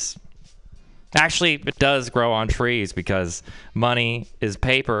trees. Actually, it does grow on trees because money is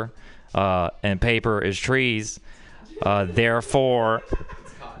paper, and paper is trees. Therefore,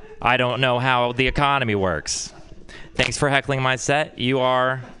 I don't know how the economy works. Thanks for heckling my set. You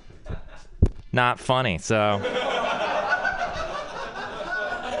are not funny, so...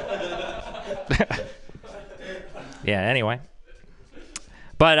 Yeah, anyway.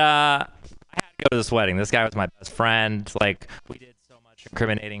 But I had to go to this wedding. This guy was my best friend. Like, we did so much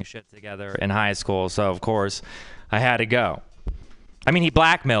incriminating shit together in high school, so of course I had to go. He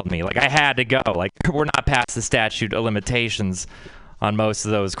blackmailed me. Like, I had to go. Like, we're not past the statute of limitations on most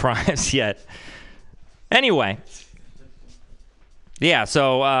of those crimes yet. Anyway. Yeah,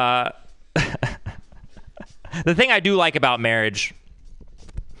 so the thing I do like about marriage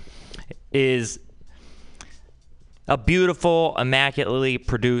is a beautiful, immaculately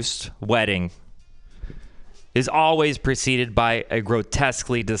produced wedding is always preceded by a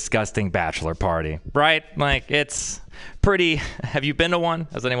grotesquely disgusting bachelor party, right? Like, it's pretty... Have you been to one?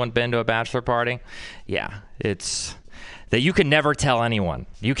 Has anyone been to a bachelor party? Yeah, it's... that you can never tell anyone.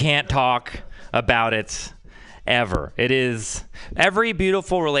 You can't talk about it ever. It is... Every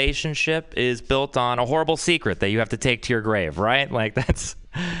beautiful relationship is built on a horrible secret that you have to take to your grave, right? Like, that's...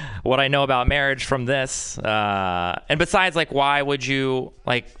 what I know about marriage from this. And besides, like, why would you,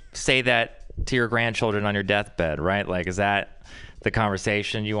 like, say that to your grandchildren on your deathbed, right? Like, is that the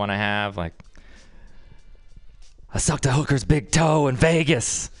conversation you want to have? Like, I sucked a hooker's big toe in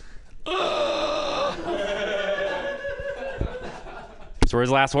Vegas. Those were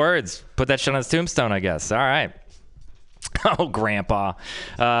his last words. Put that shit on his tombstone, I guess. All right. Oh, Grandpa.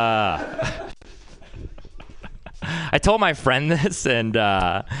 I told my friend this, and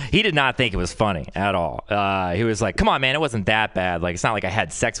he did not think it was funny at all. He was like, come on, man, it wasn't that bad. Like, it's not like I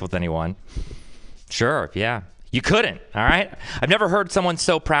had sex with anyone. Sure, yeah. You couldn't, all right? I've never heard someone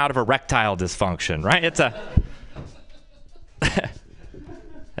so proud of erectile dysfunction, right? It's a that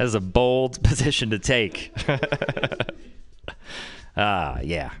is a bold position to take.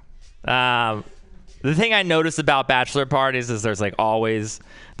 Yeah. The thing I notice about bachelor parties is there's like always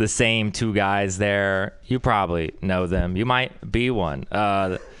the same two guys there. You probably know them. You might be one.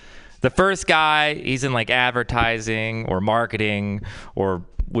 The first guy, he's in like advertising or marketing or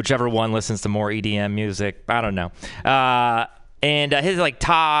whichever one listens to more EDM music. I don't know. And his like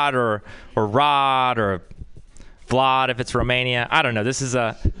Todd or Rod or Vlad if it's Romania. I don't know. This is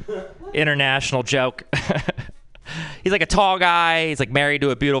a international joke. He's like a tall guy. He's like married to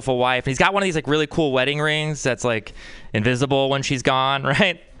a beautiful wife. And he's got one of these like really cool wedding rings that's like invisible when she's gone,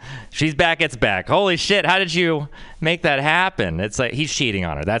 right? She's back, it's back. Holy shit, how did you make that happen? It's like he's cheating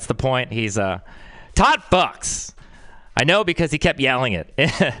on her. That's the point. He's Todd fucks. I know because he kept yelling it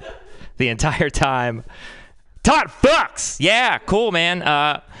the entire time. Todd fucks. Yeah, cool, man.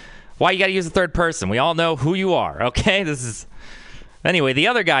 Why you got to use the third person? We all know who you are, okay? Anyway, the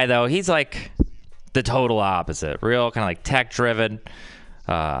other guy, though, he's like the total opposite. Real kind of like tech-driven,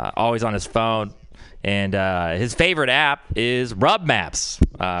 always on his phone. And his favorite app is Rub Maps,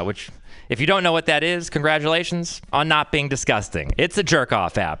 which, if you don't know what that is, congratulations on not being disgusting. It's a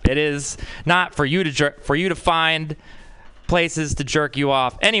jerk-off app. It is not for you to find places to jerk you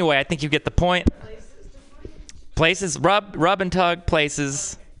off. Anyway, I think you get the point. Places, rub and tug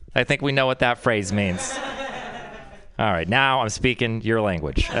places. I think we know what that phrase means. All right, now I'm speaking your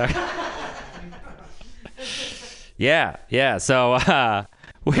language. Yeah. So,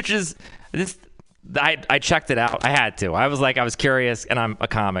 which is this. I checked it out. I had to. I was curious, and I'm a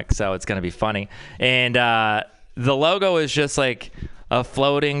comic, so it's gonna be funny. And the logo is just like a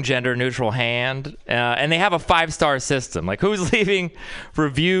floating gender-neutral hand, and they have a 5-star system. Like, who's leaving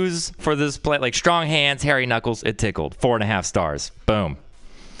reviews for this play? Like, strong hands, hairy knuckles, it tickled. 4.5 stars. Boom.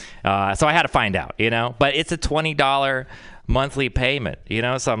 So I had to find out, But it's a $20 monthly payment,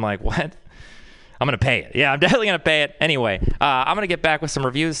 So I'm like, what? I'm going to pay it. Yeah, I'm definitely going to pay it. Anyway, I'm going to get back with some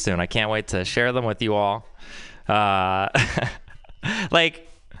reviews soon. I can't wait to share them with you all. Like,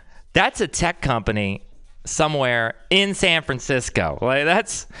 that's a tech company somewhere in San Francisco. Like, you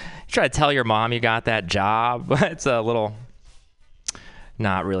try to tell your mom you got that job. It's a little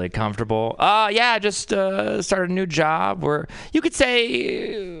not really comfortable. Yeah, just started a new job where you could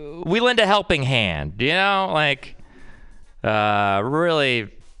say we lend a helping hand, like really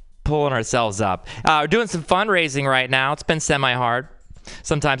pulling ourselves up. We're doing some fundraising right now. It's been semi-hard.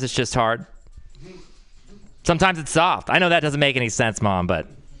 Sometimes it's just hard. Sometimes it's soft. I know that doesn't make any sense, Mom, but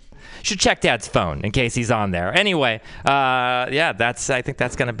you should check Dad's phone in case he's on there. Anyway, yeah, I think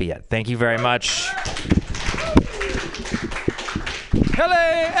that's going to be it. Thank you very much. Kelly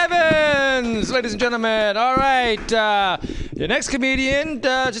Evans, ladies and gentlemen. All right, your next comedian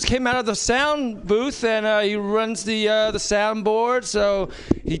just came out of the sound booth, and he runs the soundboard, so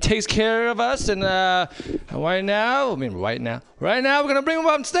he takes care of us. And right now, we're gonna bring him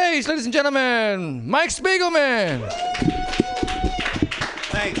up on stage, ladies and gentlemen, Mike Spiegelman.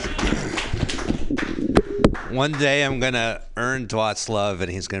 Thanks. One day I'm gonna earn Dwat's love, and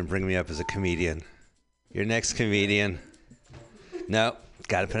he's gonna bring me up as a comedian. Your next comedian. No,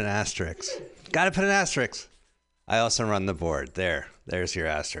 gotta put an asterisk. I also run the board. There's your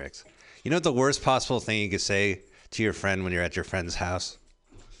asterisk. You know what the worst possible thing you could say to your friend when you're at your friend's house?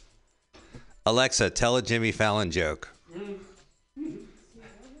 Alexa, tell a Jimmy Fallon joke.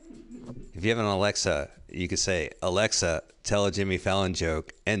 If you have an Alexa, you could say, Alexa, tell a Jimmy Fallon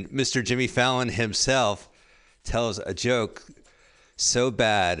joke. And Mr. Jimmy Fallon himself tells a joke so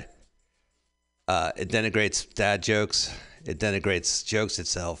bad, it denigrates dad jokes. It denigrates jokes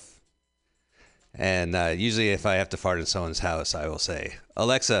itself. And usually if I have to fart in someone's house, I will say,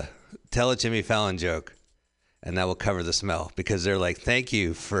 Alexa, tell a Jimmy Fallon joke. And that will cover the smell. Because they're like, thank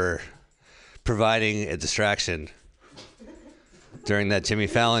you for providing a distraction during that Jimmy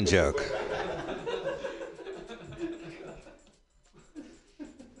Fallon joke.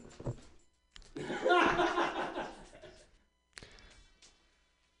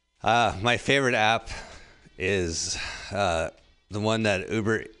 My favorite app is the one that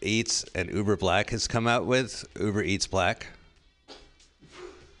Uber Eats and Uber Black has come out with, Uber Eats Black.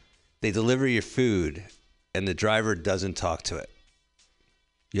 They deliver your food, and the driver doesn't talk to it.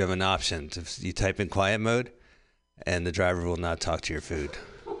 You have an option. You type in quiet mode, and the driver will not talk to your food.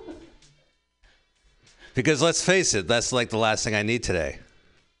 Because let's face it, that's like the last thing I need today,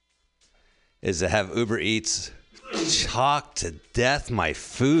 is to have Uber Eats chalk to death my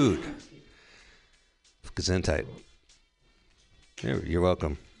food. Gesundheit. You're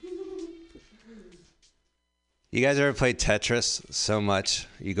welcome. You guys ever play Tetris so much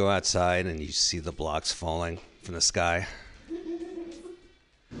you go outside and you see the blocks falling from the sky?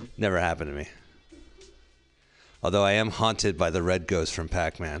 Never happened to me. Although I am haunted by the red ghost from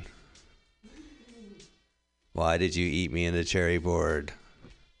Pac-Man. Why did you eat me in the cherry board?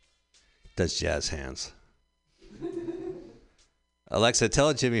 Does jazz hands. Alexa, tell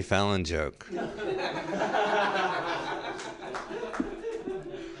a Jimmy Fallon joke.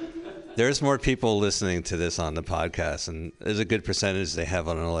 There's more people listening to this on the podcast, and there's a good percentage they have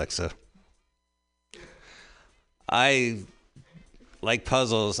on an Alexa. I like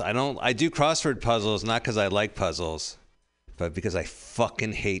puzzles. I do crossword puzzles, not because I like puzzles, but because I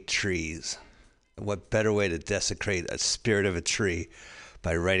fucking hate trees. What better way to desecrate a spirit of a tree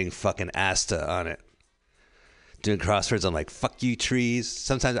by writing fucking Asta on it? Doing crosswords, I'm like, fuck you, trees.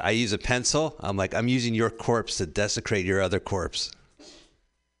 Sometimes I use a pencil. I'm like, I'm using your corpse to desecrate your other corpse.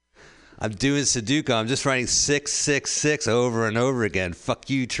 I'm doing Sudoku. I'm just writing 666 over and over again. Fuck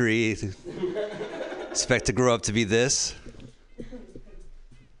you, tree. Expect to grow up to be this?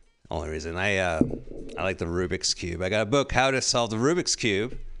 Only reason. I like the Rubik's Cube. I got a book, How to Solve the Rubik's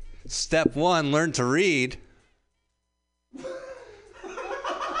Cube. Step 1, learn to read.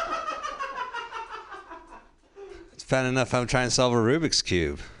 It's bad enough I'm trying to solve a Rubik's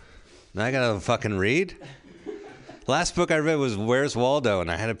Cube. Now I gotta fucking read? Last book I read was Where's Waldo, and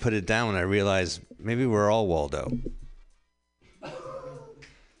I had to put it down when I realized maybe we're all Waldo.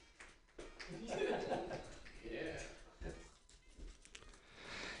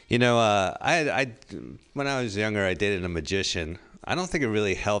 You know, I when I was younger, I dated a magician. I don't think it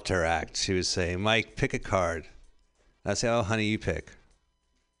really helped her act. She would say, Mike, pick a card. I'd say, oh, honey, you pick.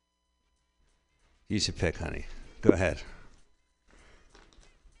 You should pick, honey. Go ahead.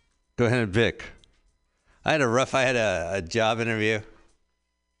 Go ahead and pick. I had a job interview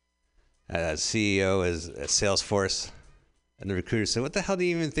at a CEO at Salesforce, and the recruiter said, what the hell do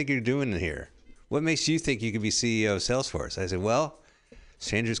you even think you're doing in here? What makes you think you could be CEO of Salesforce? I said, well,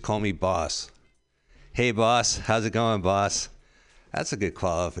 strangers call me boss. Hey, boss, how's it going, boss? That's a good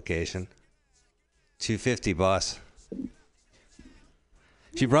qualification. $250, boss.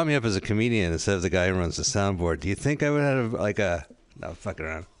 If you brought me up as a comedian instead of the guy who runs the soundboard, do you think I would have no, fucking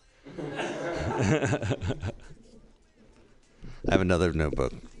around. I have another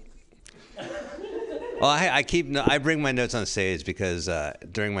notebook. Well, I bring my notes on stage because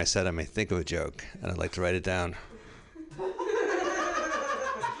during my set I may think of a joke and I'd like to write it down.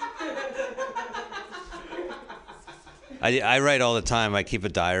 I write all the time. I keep a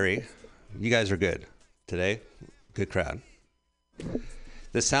diary. You guys are good today. Good crowd.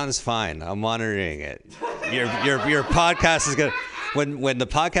 The sound is fine. I'm monitoring it. Your podcast is good. When the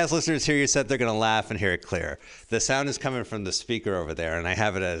podcast listeners hear your set, they're going to laugh and hear it clear. The sound is coming from the speaker over there, and I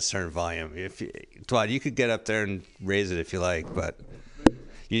have it at a certain volume. Dwight, you could get up there and raise it if you like, but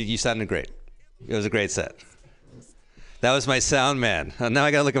you sounded great. It was a great set. That was my sound man. Now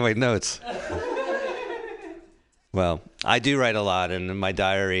I got to look at my notes. Well, I do write a lot, and in my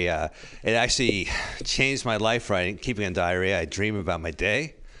diary, it actually changed my life writing. Keeping a diary, I dream about my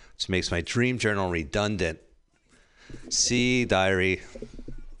day, which makes my dream journal redundant. See diary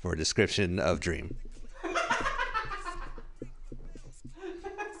for a description of dream.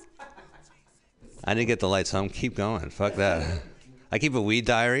 I didn't get the lights on. Keep going. Fuck that. I keep a weed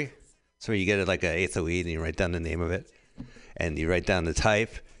diary. So you get it like an eighth of weed, and you write down the name of it, and you write down the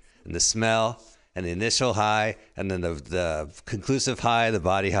type and the smell and the initial high, and then the conclusive high, the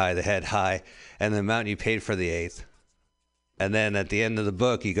body high, the head high, and the amount you paid for the eighth. And then at the end of the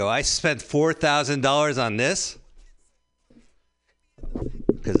book, you go, I spent $4,000 on this.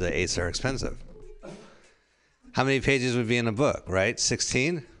 Because the eighths are expensive. How many pages would be in a book, right?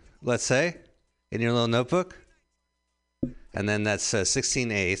 16, let's say, in your little notebook. And then that's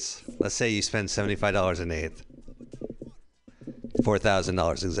 16 eighths. Let's say you spend $75 an eighth.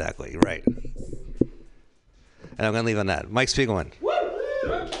 $4,000 exactly, right. And I'm going to leave on that. Mike Spiegelman.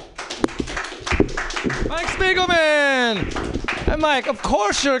 Mike Spiegelman! And Mike, of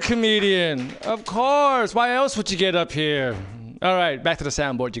course you're a comedian. Of course. Why else would you get up here? All right, back to the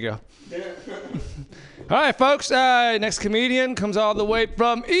soundboard you go. All right, folks. Next comedian comes all the way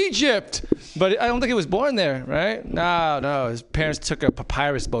from Egypt. But I don't think he was born there, right? No. His parents took a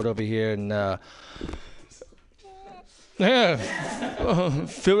papyrus boat over here and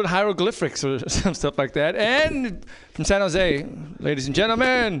filled with hieroglyphics or some stuff like that. And from San Jose, ladies and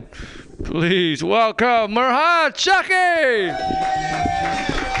gentlemen, please welcome Murhad Shaki.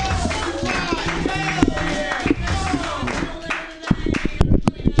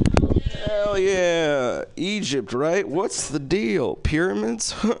 Hell yeah, Egypt, right? What's the deal?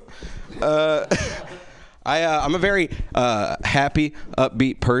 Pyramids? I'm a very happy,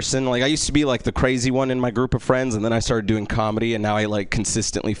 upbeat person. Like I used to be like the crazy one in my group of friends, and then I started doing comedy, and now I like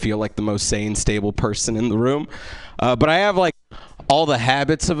consistently feel like the most sane, stable person in the room. But I have like all the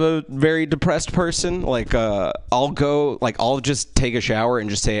habits of a very depressed person. Like I'll just take a shower and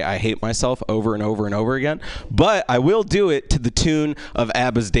just say I hate myself over and over and over again. But I will do it to the tune of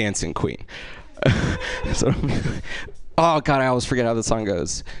ABBA's Dancing Queen. So, oh God, I always forget how the song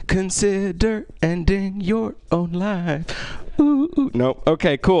goes. Consider ending your own life. Ooh, ooh. No.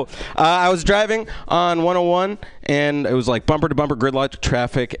 Okay, cool. I was driving on 101, and it was like bumper to bumper gridlock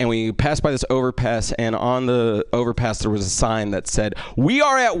traffic, and we passed by this overpass, and on the overpass there was a sign that said, "We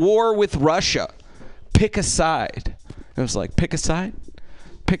are at war with Russia. Pick a side." And it was like, pick a side?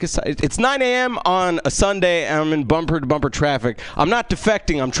 Pick a side. It's 9 a.m. on a Sunday, and I'm in bumper to bumper traffic. I'm not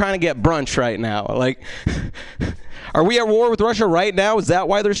defecting. I'm trying to get brunch right now. Like... Are we at war with Russia right now? Is that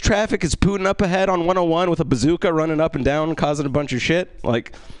why there's traffic? Is Putin up ahead on 101 with a bazooka running up and down, causing a bunch of shit?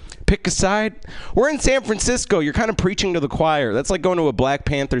 Like, pick a side. We're in San Francisco. You're kind of preaching to the choir. That's like going to a Black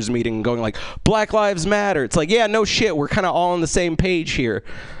Panthers meeting and going like, Black Lives Matter. It's like, yeah, no shit. We're kind of all on the same page here.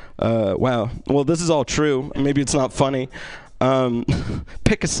 Wow. Well, this is all true. Maybe it's not funny.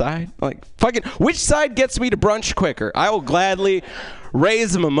 Pick a side. Like, fucking, which side gets me to brunch quicker? I will gladly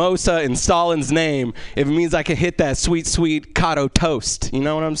raise a mimosa in Stalin's name if it means I can hit that sweet, sweet Kato toast. You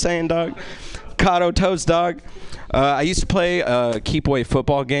know what I'm saying, dog? Kato toast, dog. I used to play a keep-away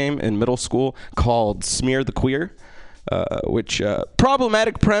football game in middle school called Smear the Queer, which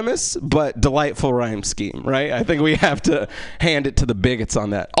problematic premise, but delightful rhyme scheme, right? I think we have to hand it to the bigots on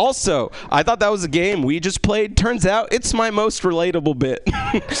that. Also, I thought that was a game we just played. Turns out it's my most relatable bit.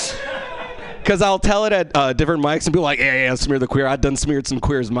 Because I'll tell it at different mics and be like, yeah, smear the queer. I've done smeared some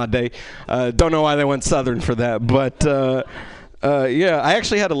queers in my day. Don't know why they went Southern for that. But, yeah, I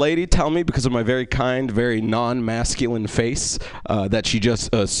actually had a lady tell me, because of my very kind, very non-masculine face, that she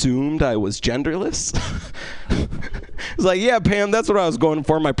just assumed I was genderless. It's like, yeah, Pam, that's what I was going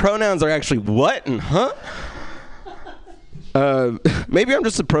for. My pronouns are actually what and huh? Maybe I'm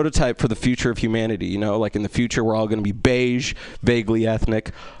just a prototype for the future of humanity, you know? Like in the future, we're all going to be beige, vaguely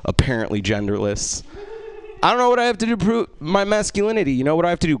ethnic, apparently genderless. I don't know what I have to do to prove my masculinity. You know what I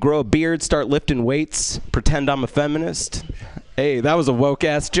have to do? Grow a beard, start lifting weights, pretend I'm a feminist. Hey, that was a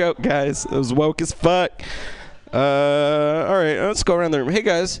woke-ass joke, guys. It was woke as fuck. All right, let's go around the room. Hey,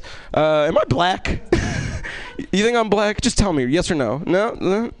 guys, am I black? You think I'm black? Just tell me, yes or no. No?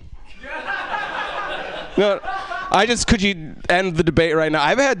 No? No. Could you end the debate right now?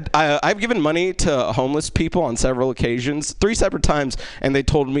 I've given money to homeless people on several occasions, 3 separate times, and they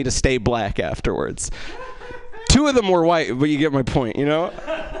told me to stay black afterwards. 2 of them were white, but you get my point, you know?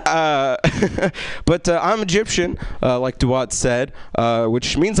 But I'm Egyptian, like Duat said,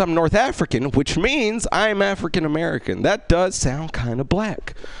 which means I'm North African, which means I'm African American. That does sound kind of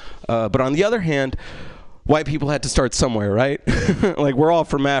black. But on the other hand, white people had to start somewhere, right? Like, we're all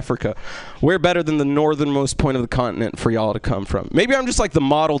from Africa. We're better than the northernmost point of the continent for y'all to come from. Maybe I'm just like the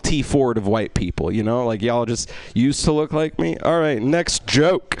Model T Ford of white people, you know? Like, y'all just used to look like me. All right, next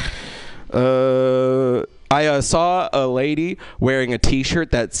joke. I saw a lady wearing a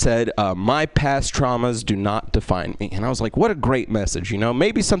T-shirt that said, my past traumas do not define me. And I was like, what a great message, you know?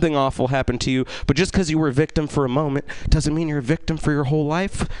 Maybe something awful happened to you, but just because you were a victim for a moment doesn't mean you're a victim for your whole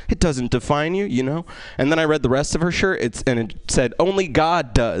life. It doesn't define you, you know? And then I read the rest of her shirt, and it said, only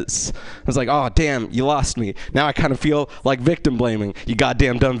God does. I was like, oh, damn, you lost me. Now I kind of feel like victim blaming, you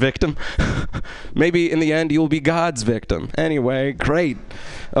goddamn dumb victim. Maybe in the end, you'll be God's victim. Anyway, great.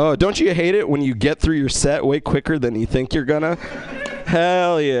 Oh, don't you hate it when you get through your set way quicker than you think you're gonna?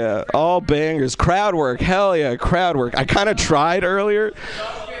 Hell yeah. All bangers. Crowd work. Hell yeah, crowd work. I kind of tried earlier.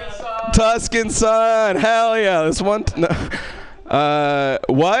 Tuscan Sun. Hell yeah. This one.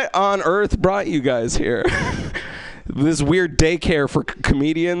 What on earth brought you guys here? This weird daycare for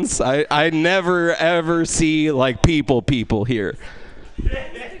comedians. I never ever see like people here.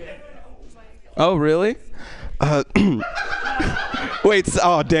 Oh, really? Wait,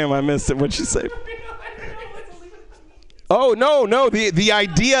 oh damn, I missed it. What'd she say? Oh, no, the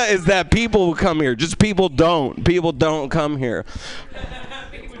idea is that people will come here. Just people don't come here.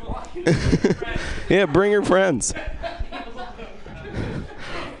 Yeah, bring your friends.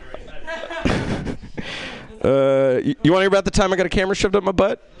 You want to hear about the time I got a camera shoved up my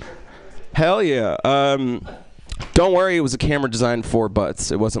butt? Hell yeah. Don't worry, it was a camera designed for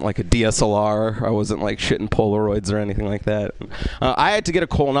butts. It wasn't like a DSLR. I wasn't like shitting Polaroids or anything like that. I had to get a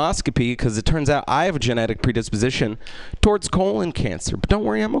colonoscopy because it turns out I have a genetic predisposition towards colon cancer. But don't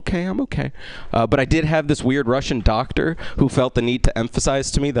worry, I'm okay. But I did have this weird Russian doctor who felt the need to emphasize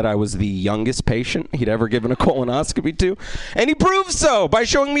to me that I was the youngest patient he'd ever given a colonoscopy to. And he proved so by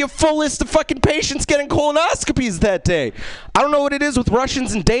showing me a full list of fucking patients getting colonoscopies that day. I don't know what it is with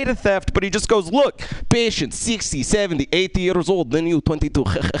Russians and data theft, but he just goes, look, patient 60, 70, 80 years old, then you 22.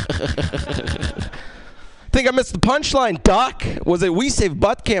 Think I missed the punchline, Doc? Was it we save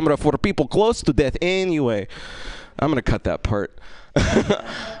butt camera for people close to death anyway? I'm going to cut that part.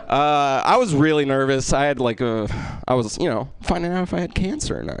 I was really nervous. I was finding out if I had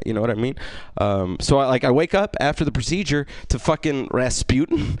cancer or not. You know what I mean? So I wake up after the procedure to fucking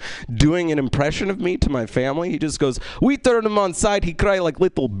Rasputin doing an impression of me to my family. He just goes, we turned him on side. He cried like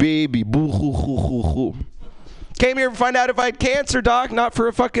little baby. Boo hoo hoo hoo hoo. Came here to find out if I had cancer, Doc, not for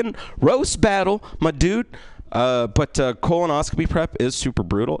a fucking roast battle, my dude. But colonoscopy prep is super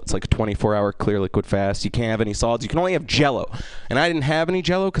brutal. It's like a 24-hour clear liquid fast. You can't have any solids. You can only have Jell-O. And I didn't have any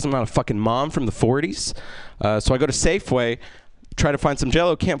Jell-O because I'm not a fucking mom from the 40s. So I go to Safeway, try to find some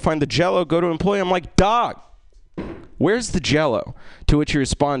Jell-O. Can't find the Jell-O. Go to employee. I'm like, Dog, where's the Jell-O? To which he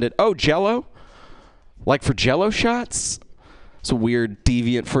responded, oh, Jell-O? Like for Jell-O shots? It's a weird,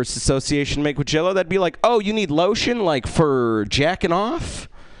 deviant first association to make with Jell-O. That'd be like, oh, you need lotion, like for jacking off?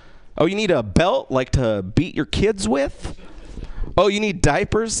 Oh, you need a belt, like to beat your kids with? Oh, you need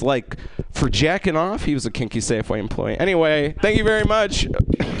diapers, like for jacking off? He was a kinky Safeway employee. Anyway, thank you very much.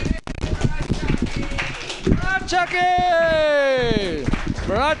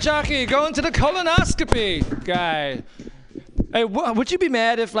 Murat Chucky going to the colonoscopy guy. Hey, would you be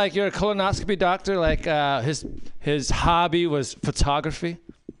mad if, like, you're a colonoscopy doctor, like, his hobby was photography?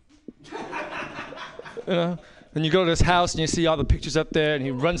 You know? And you go to his house and you see all the pictures up there, and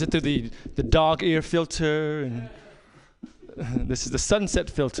he runs it through the dog ear filter, and this is the sunset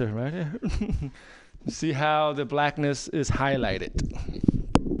filter right here. See how the blackness is highlighted.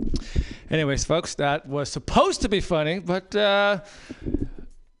 Anyways, folks, that was supposed to be funny, but it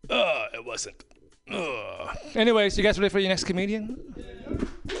wasn't. Anyways, you guys ready for your next comedian?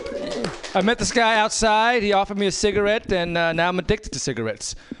 I met this guy outside. He offered me a cigarette, and now I'm addicted to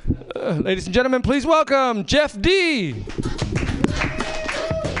cigarettes. Ladies and gentlemen, please welcome Jeff D.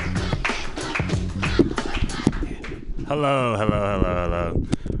 Hello.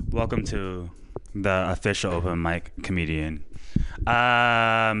 Welcome to the official open mic comedian.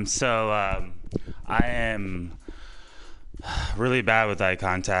 I am really bad with eye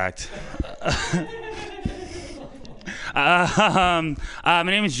contact. My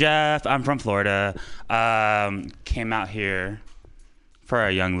name is Jeff. I'm from Florida. Came out here for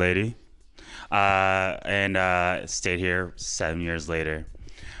a young lady, and stayed here 7 years later.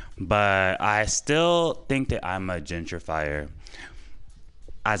 But I still think that I'm a gentrifier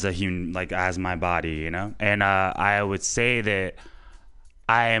as a human, like as my body, you know. And I would say that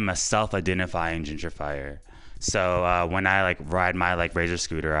I am a self-identifying gentrifier. So when I like ride my like Razor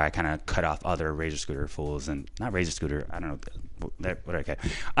scooter, I kind of cut off other Razor scooter fools, and not Razor scooter. I don't know. Okay.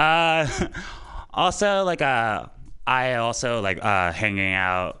 Also, like I also like hanging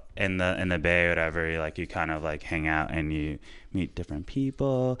out in the Bay or whatever. Like you kind of like hang out and you meet different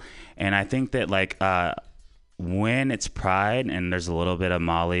people, and I think that like when it's Pride and there's a little bit of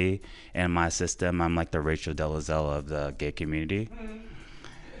Molly in my system, I'm like the Rachel Dolezal of the gay community.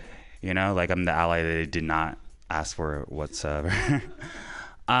 You know, like I'm the ally that they did not ask for whatsoever.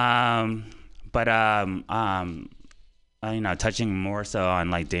 You know, touching more so on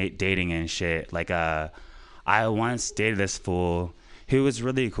like dating and shit. Like I once dated this fool who was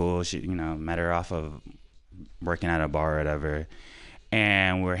really cool. She, you know, met her off of working at a bar or whatever,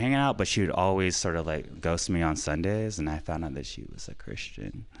 and we were hanging out, but she would always sort of like ghost me on Sundays, and I found out that she was a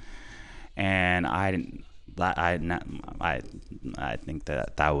Christian, and I think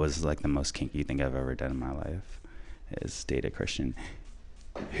that was like the most kinky thing I've ever done in my life, is date a Christian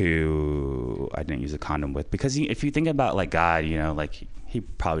who I didn't use a condom with. Because if you think about like God, you know, like he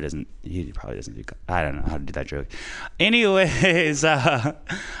probably doesn't do, I don't know how to do that joke. Anyways,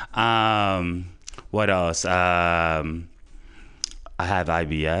 what else? I have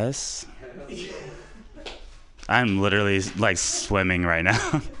IBS. I'm literally like swimming right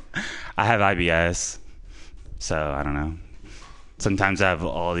now. I have IBS. So I don't know. Sometimes I have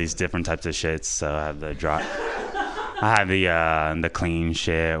all these different types of shits. So I have the drop. I have the clean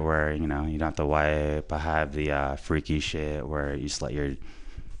shit where, you know, you don't have to wipe. I have the freaky shit where you just let your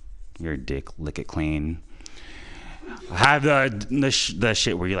dick lick it clean. have the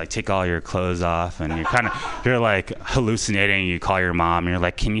shit where you like take all your clothes off and you're like hallucinating. You call your mom and you're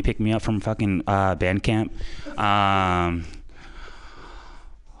like, can you pick me up from fucking band camp?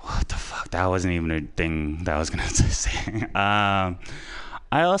 What the fuck? That wasn't even a thing that I was gonna say. I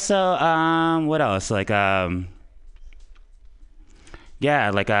also what else? Like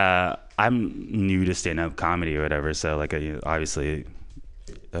yeah, like I'm new to stand-up comedy or whatever, so like obviously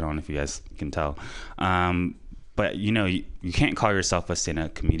I don't know if you guys can tell, but you know you can't call yourself a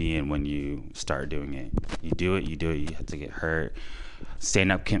stand-up comedian when you start doing it. You do it, you have to get hurt.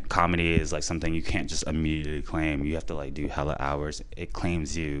 Stand-up comedy is like something you can't just immediately claim. You have to like do hella hours. It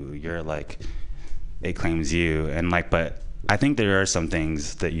claims you. It claims you. And like, but I think there are some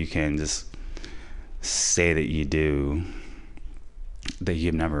things that you can just say that you do that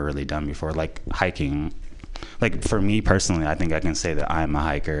you've never really done before, like hiking. Like for me personally, I think I can say that I'm a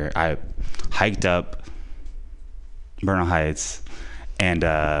hiker. I hiked up Bernal Heights, and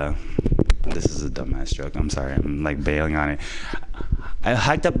this is a dumbass joke. I'm sorry. I'm like bailing on it. I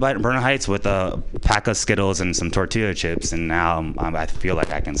hiked up Bernal Heights with a pack of Skittles and some tortilla chips, and now I feel like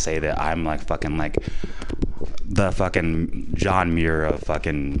I can say that I'm like fucking like the fucking John Muir of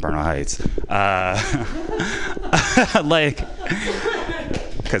fucking Bernal Heights. Like,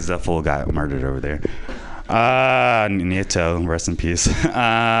 because the fool got murdered over there. Nieto, rest in peace.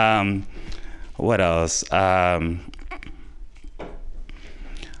 What else?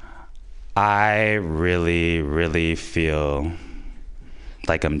 I really, really feel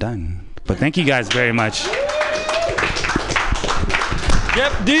like I'm done. But thank you guys very much.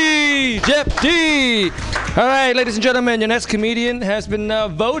 Jep D. All right, ladies and gentlemen, your next comedian has been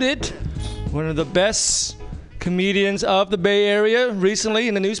voted one of the best comedians of the Bay Area recently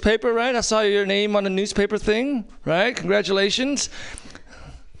in the newspaper, right? I saw your name on the newspaper thing, right? Congratulations.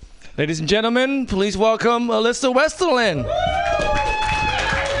 Ladies and gentlemen, please welcome Alyssa Westerland.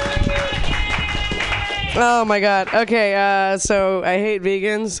 Oh my God. Okay, so I hate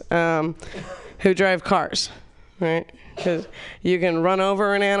vegans who drive cars, right? Because you can run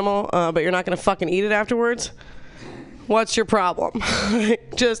over an animal, but you're not going to fucking eat it afterwards. What's your problem?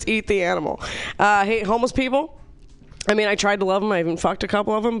 Just eat the animal. I hate homeless people. I mean, I tried to love them. I even fucked a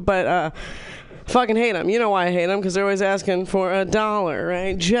couple of them, but fucking hate them. You know why I hate them? Because they're always asking for $1,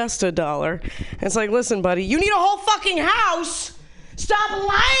 right? Just $1. And it's like, listen, buddy, you need a whole fucking house. Stop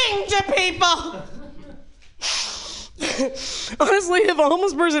lying to people. Honestly, if a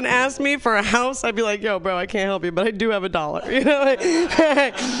homeless person asked me for a house, I'd be like, yo, bro, I can't help you, but I do have $1. You know, like,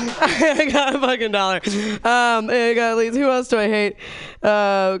 I got a fucking $1. I got leads. Who else do I hate?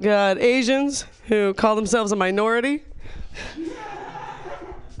 God, Asians who call themselves a minority.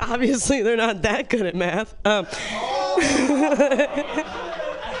 Obviously, they're not that good at math.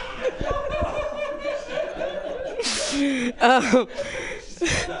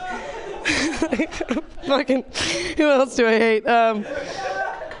 Fucking, who else do I hate? Oh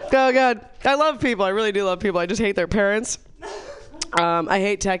God, I love people. I really do love people. I just hate their parents. I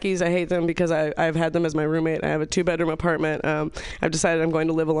hate techies. I hate them because I've had them as my roommate. I have a 2-bedroom apartment. I've decided I'm going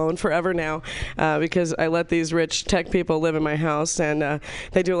to live alone forever now because I let these rich tech people live in my house, and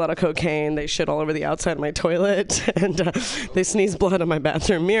they do a lot of cocaine. They shit all over the outside of my toilet, and they sneeze blood on my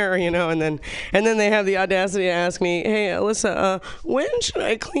bathroom mirror, you know. And then they have the audacity to ask me, "Hey, Alyssa, when should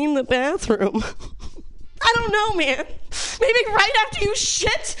I clean the bathroom?" I don't know, man. Maybe right after you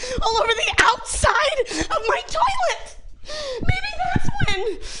shit all over the outside of my toilet. Maybe that's when.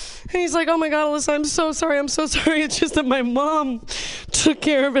 And he's like, oh my God, Alyssa, I'm so sorry. It's just that my mom took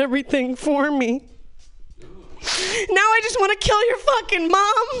care of everything for me. Now I just want to kill your fucking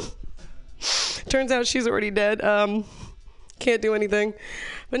mom. Turns out she's already dead. Can't do anything.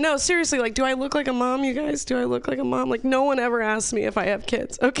 But no, seriously, like, do I look like a mom, you guys? Do I look like a mom? Like, no one ever asks me if I have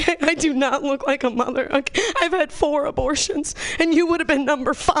kids, okay? I do not look like a mother, okay? I've had 4 abortions, and you would have been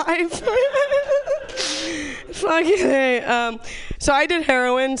number 5. Fucking hey. So I did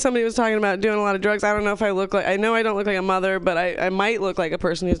heroin. Somebody was talking about doing a lot of drugs. I don't know if I look like, I know I don't look like a mother, but I might look like a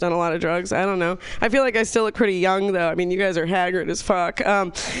person who's done a lot of drugs. I don't know. I feel like I still look pretty young, though. I mean, you guys are haggard as fuck.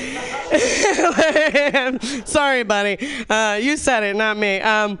 Sorry, buddy. You said it, not me.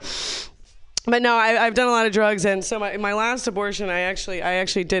 But no, I've done a lot of drugs, and so my last abortion, I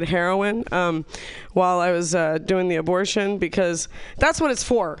actually did heroin while I was doing the abortion, because that's what it's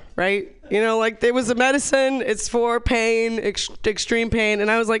for, right? You know, like it was a medicine. It's for pain, extreme pain.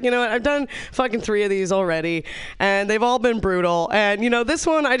 And I was like, you know what? I've done fucking 3 of these already, and they've all been brutal. And you know, this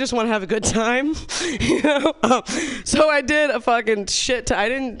one I just want to have a good time. You know, so I did a fucking shit. I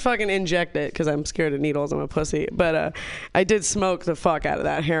didn't fucking inject it because I'm scared of needles. I'm a pussy. But I did smoke the fuck out of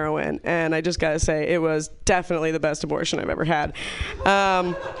that heroin, and I just gotta say it was definitely the best abortion I've ever had.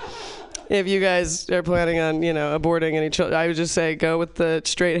 If you guys are planning on, you know, aborting any children, I would just say go with the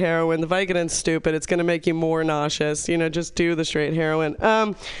straight heroin. The Vicodin's stupid. It's going to make you more nauseous. You know, just do the straight heroin.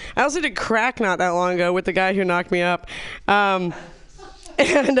 I also did crack not that long ago with the guy who knocked me up. And,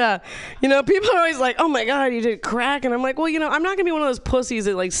 you know, people are always like, oh, my God, you did crack. And I'm like, well, you know, I'm not going to be one of those pussies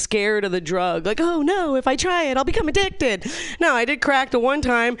that, like, scared of the drug. Like, oh, no, if I try it, I'll become addicted. No, I did crack the one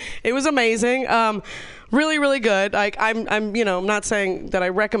time. It was amazing. Really, really good. Like I'm, you know, I'm not saying that I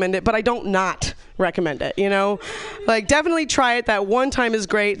recommend it, but I don't not recommend it. You know, like definitely try it. That one time is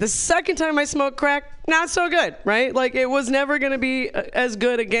great. The second time I smoked crack, not so good, right? Like it was never gonna be as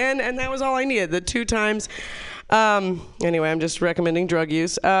good again, and that was all I needed. The 2 times. Anyway, I'm just recommending drug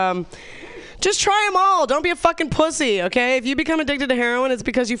use. Just try them all. Don't be a fucking pussy, okay? If you become addicted to heroin, it's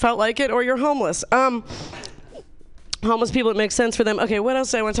because you felt like it or you're homeless. Homeless people, it makes sense for them. Okay, what else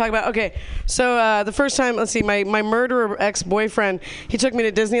do I want to talk about? Okay, so the first time, let's see, my murderer ex-boyfriend, he took me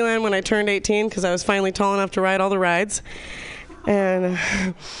to Disneyland when I turned 18 because I was finally tall enough to ride all the rides. And...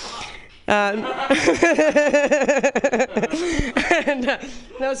 no,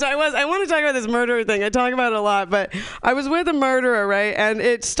 so I want to talk about this murderer thing. I talk about it a lot, but I was with a murderer, right? And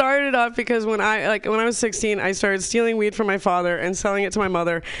it started off because when I was 16, I started stealing weed from my father and selling it to my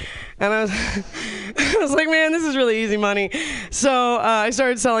mother. And I was like, man, this is really easy money. So I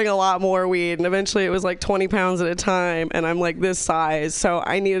started selling a lot more weed, and eventually it was like 20 pounds at a time, and I'm like this size. So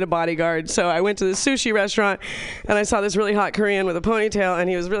I needed a bodyguard. So I went to the sushi restaurant, and I saw this really hot Korean with a ponytail, and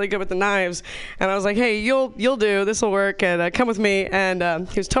he was really good with the knives. And I was like, hey, you'll do. This will work, and come with me. And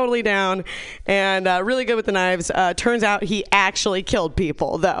he was totally down, and really good with the knives. Turns out he actually killed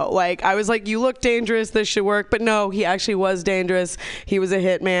people, though. Like, I was like, you look dangerous. This should work. But no, he actually was dangerous. He was a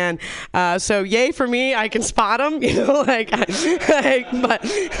hitman. So yay for me, I can spot him, you know, but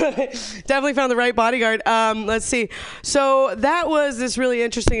definitely found the right bodyguard. Let's see. So that was this really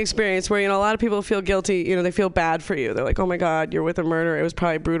interesting experience where, you know, a lot of people feel guilty, you know, they feel bad for you. They're like, oh my God, you're with a murderer. It was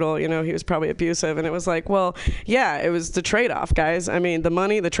probably brutal. You know, he was probably abusive. And it was like, well, yeah, it was the trade-off, guys. I mean, the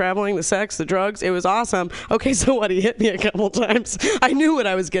money, the traveling, the sex, the drugs, it was awesome. Okay, so what? He hit me a couple times. I knew what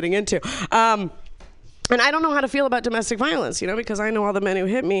I was getting into. And I don't know how to feel about domestic violence, you know, because I know all the men who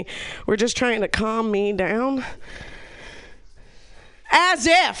hit me were just trying to calm me down. As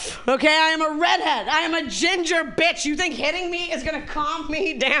if, okay, I am a redhead. I am a ginger bitch. You think hitting me is going to calm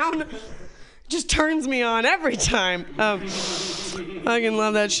me down? Just turns me on every time. I can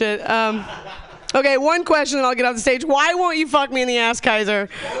love that shit. Okay, one question and I'll get off the stage. Why won't you fuck me in the ass, Kaiser?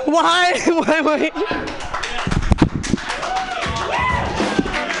 Why won't you?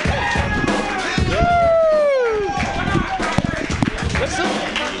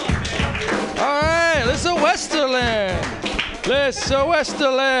 Listen, Westerland. Listen,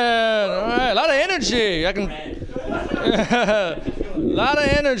 Westerland. All right, a lot of energy. I can. lot of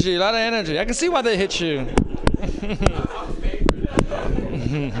energy. I can see why they hit you.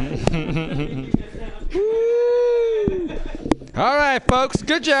 All right, folks.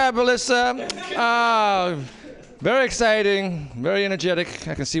 Good job, Alyssa. Very exciting. Very energetic.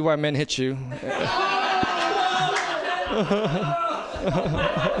 I can see why men hit you.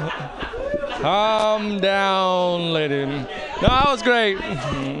 Calm down, lady. No, that was great.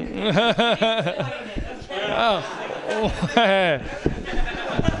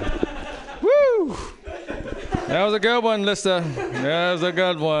 Woo! That was a good one, Lissa. That was a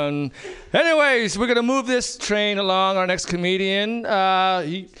good one. Anyways, we're going to move this train along. Our next comedian,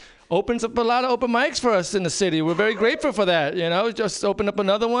 he opens up a lot of open mics for us in the city. We're very grateful for that. You know, just opened up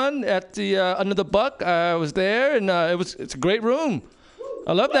another one at the Under the Buck. I was there, and it's a great room.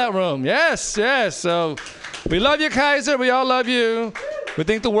 I love that room. Yes. So we love you, Kaiser. We all love you. We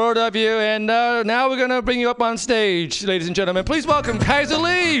think the world of you. And now we're going to bring you up on stage, ladies and gentlemen. Please welcome Kaiser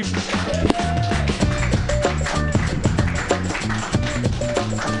Lee.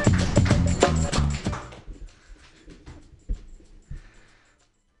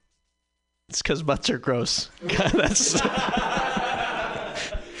 It's because butts are gross.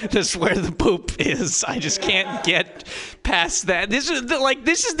 That's where the poop is. I just can't get past that. This is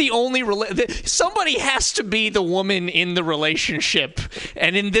the only somebody has to be the woman in the relationship,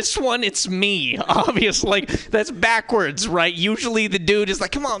 and in this one, it's me. Obviously, like that's backwards, right? Usually, the dude is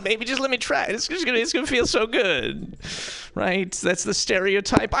like, "Come on, baby, just let me try it. It's gonna feel so good." right? That's the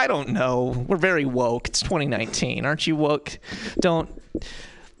stereotype. I don't know. We're very woke. It's 2019. Aren't you woke?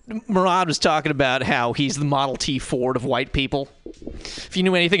 Murad was talking about how he's the Model T Ford of white people. If you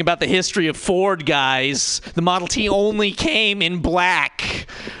knew anything about the history of Ford, guys, the Model T only came in black.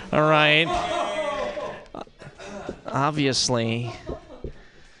 All right? Obviously.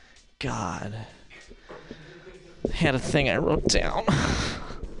 God. I had a thing I wrote down.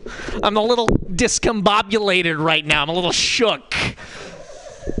 I'm a little discombobulated right now. I'm a little shook.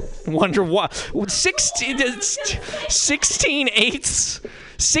 Wonder what.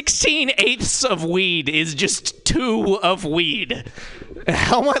 16/8 of weed is just 2 of weed.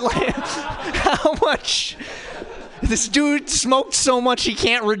 How much? This dude smoked so much he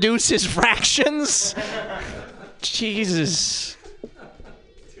can't reduce his fractions? Jesus.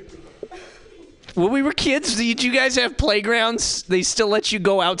 When we were kids, did you guys have playgrounds? They still let you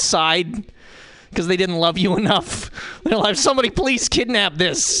go outside because they didn't love you enough. They're like, somebody please kidnap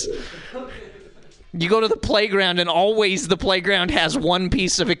this. You go to the playground, and always the playground has one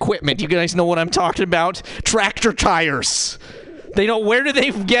piece of equipment. You guys know what I'm talking about? Tractor tires. They don't. Where do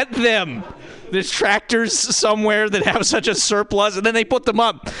they get them? There's tractors somewhere that have such a surplus, and then they put them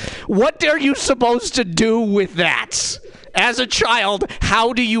up. What are you supposed to do with that? As a child,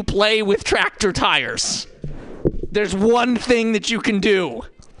 how do you play with tractor tires? There's one thing that you can do.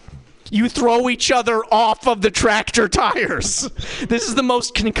 You throw each other off of the tractor tires. This is the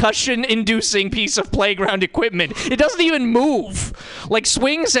most concussion-inducing piece of playground equipment. It doesn't even move. Like,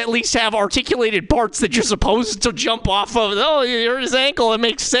 swings at least have articulated parts that you're supposed to jump off of. Oh, you're his ankle. It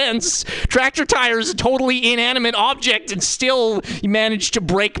makes sense. Tractor tires, a totally inanimate object, and still you managed to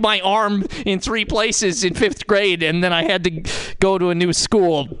break my arm in 3 places in 5th grade, and then I had to go to a new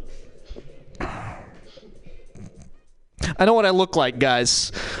school. I know what I look like,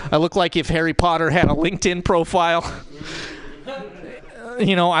 guys. I look like if Harry Potter had a LinkedIn profile.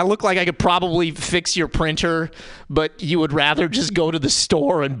 You know, I look like I could probably fix your printer, but you would rather just go to the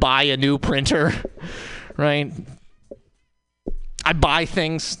store and buy a new printer, right? I buy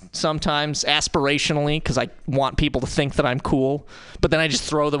things sometimes aspirationally because I want people to think that I'm cool, but then I just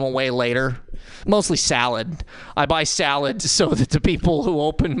throw them away later. Mostly salad. I buy salad so that the people who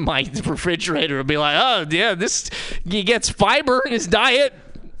open my refrigerator will be like, oh, yeah, he gets fiber in his diet,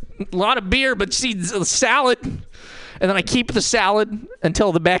 a lot of beer, but salad. And then I keep the salad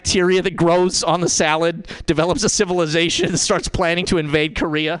until the bacteria that grows on the salad develops a civilization and starts planning to invade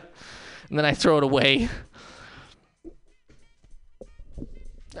Korea. And then I throw it away.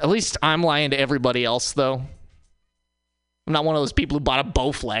 At least I'm lying to everybody else, though. I'm not one of those people who bought a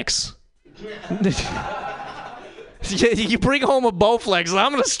Bowflex. You bring home a Bowflex, and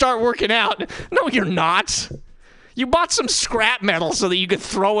I'm going to start working out. No, you're not. You bought some scrap metal so that you could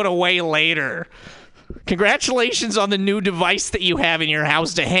throw it away later. Congratulations on the new device that you have in your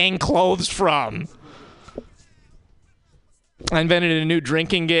house to hang clothes from. I invented a new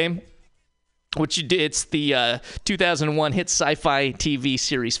drinking game. It's the 2001 hit sci-fi TV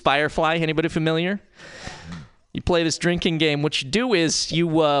series Firefly. Anybody familiar? You play this drinking game. What you do is you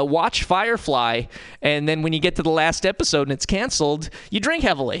watch Firefly, and then when you get to the last episode and it's canceled, you drink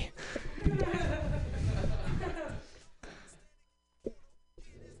heavily.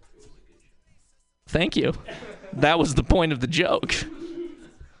 Thank you. That was the point of the joke.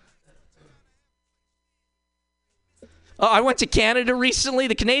 I went to Canada recently.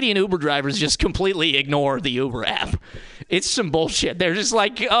 The Canadian Uber drivers just completely ignore the Uber app. It's some bullshit. They're just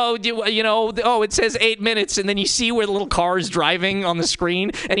like, it says 8 minutes, and then you see where the little car is driving on the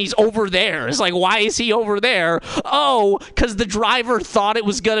screen, and he's over there. It's like, why is he over there? Oh, because the driver thought it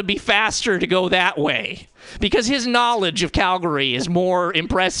was going to be faster to go that way. Because his knowledge of Calgary is more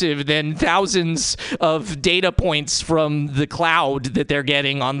impressive than thousands of data points from the cloud that they're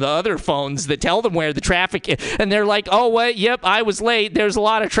getting on the other phones that tell them where the traffic is. And they're like, oh, wait, yep, I was late. There's a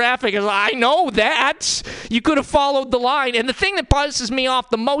lot of traffic. I know that. You could have followed the line. And the thing that pisses me off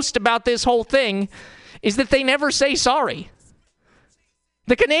the most about this whole thing is that they never say sorry.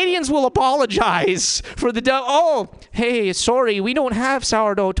 The Canadians will apologize for hey, sorry, we don't have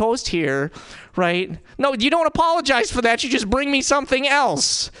sourdough toast here, right? No, you don't apologize for that. You just bring me something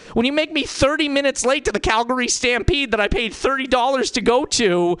else. When you make me 30 minutes late to the Calgary Stampede that I paid $30 to go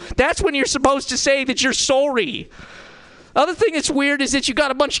to, that's when you're supposed to say that you're sorry. Other thing that's weird is that you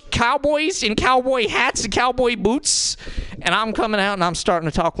got a bunch of cowboys in cowboy hats and cowboy boots, and I'm coming out and I'm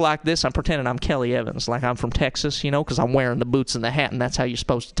starting to talk like this. I'm pretending I'm Kelly Evans, like I'm from Texas, because I'm wearing the boots and the hat, and that's how you're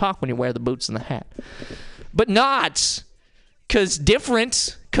supposed to talk when you wear the boots and the hat. But not,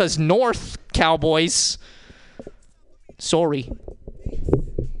 because North cowboys, sorry.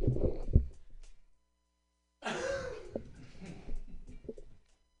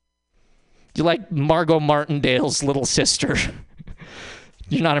 You're like Margot Martindale's little sister.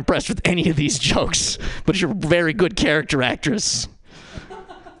 You're not impressed with any of these jokes, but you're a very good character actress.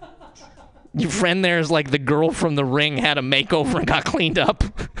 Your friend there is like the girl from The Ring had a makeover and got cleaned up.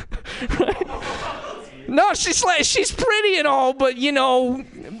 Right? No, she's pretty and all, but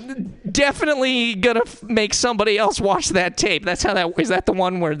definitely gonna make somebody else watch that tape. That's how that is. That the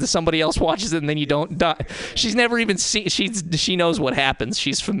one where somebody else watches it and then you don't die. She's never even seen. She knows what happens.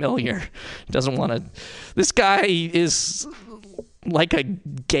 She's familiar. Doesn't want to. This guy is like a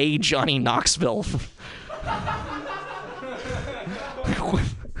gay Johnny Knoxville.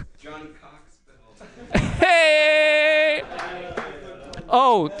 Hey!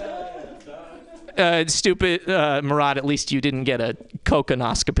 Oh, stupid Murad, at least you didn't get a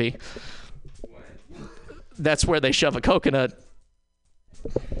coconoscopy. That's where they shove a coconut.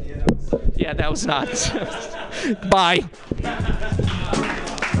 Yeah, that was not. Bye.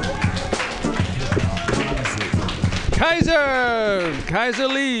 Kaiser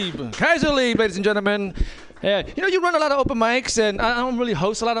Lieb, ladies and gentlemen. Yeah, you run a lot of open mics, and I don't really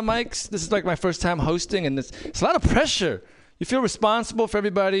host a lot of mics. This is like my first time hosting, and it's a lot of pressure. You feel responsible for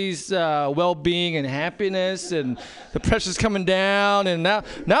everybody's well-being and happiness, and the pressure's coming down. And now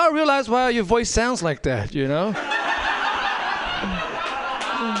I realize why your voice sounds like that.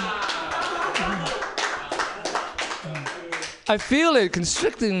 I feel it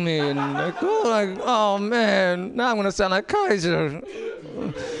constricting me, and oh man, now I'm gonna sound like Kaiser.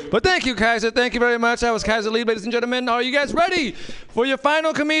 But thank you, Kaiser. Thank you very much. I was Kaiser Lieb, ladies and gentlemen. Are you guys ready for your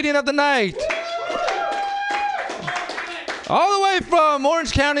final comedian of the night? All the way from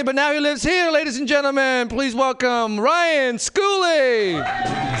Orange County, but now he lives here, ladies and gentlemen. Please welcome Ryan Schooley.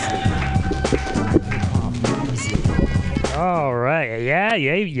 All right,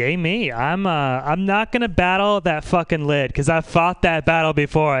 yay me. I'm not gonna battle that fucking lid because I've fought that battle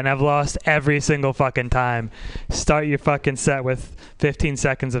before and I've lost every single fucking time. Start your fucking set with 15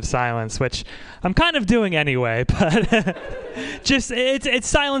 seconds of silence, which I'm kind of doing anyway, but just it's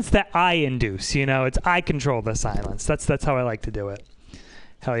silence that I induce. It's I control the silence. That's how I like to do it.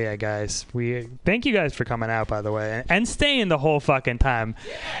 Hell yeah, guys. We thank you guys for coming out, by the way, and staying the whole fucking time.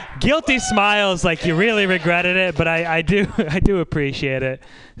 Guilty smiles like you really regretted it, but I do appreciate it.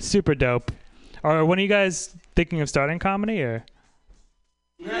 Super dope. Are one of you guys thinking of starting comedy or?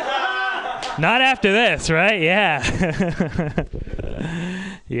 Not after this, right? Yeah.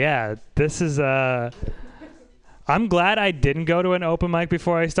 Yeah, this is I'm glad I didn't go to an open mic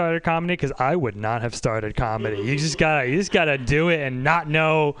before I started comedy because I would not have started comedy. You just gotta do it and not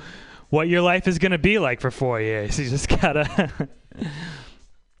know what your life is gonna be like for 4 years. You just gotta.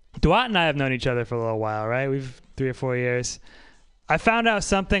 Dwight and I have known each other for a little while, right? We've 3 or 4 years. I found out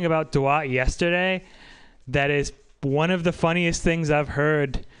something about Dwight yesterday that is one of the funniest things I've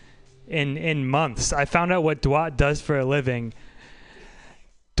heard in months. I found out what Dwight does for a living.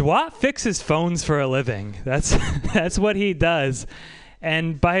 Dwight fixes phones for a living. That's what he does.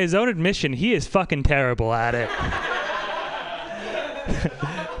 And by his own admission, he is fucking terrible at it.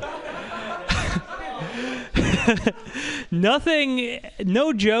 No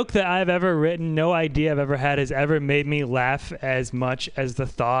joke that I've ever written, no idea I've ever had has ever made me laugh as much as the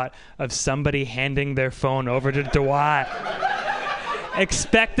thought of somebody handing their phone over to Dwight,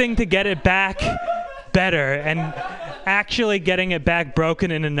 expecting to get it back better and actually getting it back broken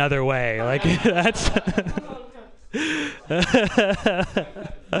in another way. Like that's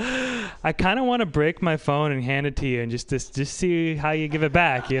I kind of want to break my phone and hand it to you and just see how you give it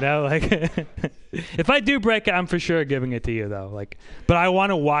back, like if I do break it, I'm for sure giving it to you though, but I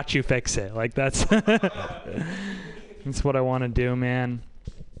want to watch you fix it. That's that's what I want to do, man.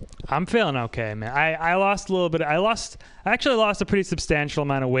 I'm feeling okay, man. I lost a little bit. I actually lost a pretty substantial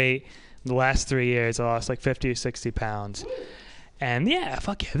amount of weight the last 3 years. I lost like 50 or 60 pounds. And yeah,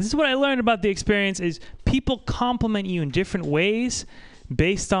 fuck yeah. This is what I learned about the experience is people compliment you in different ways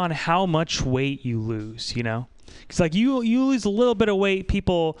based on how much weight you lose, Because you lose a little bit of weight,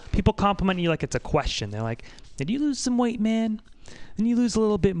 people compliment you like it's a question. They're like, did you lose some weight, man? Then you lose a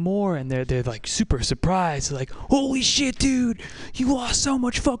little bit more, and they're like super surprised. They're like, holy shit, dude, you lost so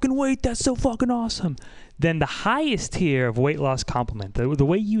much fucking weight. That's so fucking awesome. Then the highest tier of weight loss compliment, the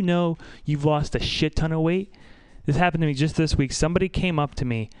way you've lost a shit ton of weight. This happened to me just this week. Somebody came up to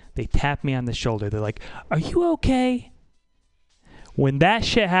me. They tapped me on the shoulder. They're like, are you okay? When that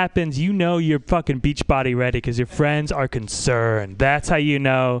shit happens, you're fucking beach body ready because your friends are concerned. That's how you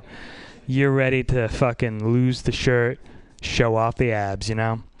know you're ready to fucking lose the shirt, show off the abs,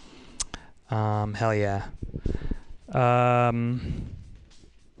 Hell yeah.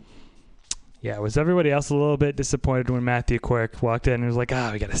 Yeah, was everybody else a little bit disappointed when Matthew Quirk walked in and was like,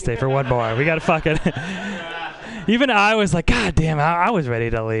 we got to stay for one more. We got to fucking... Even I was like, God damn, I was ready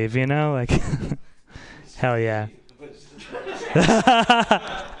to leave, you know? Like, hell yeah.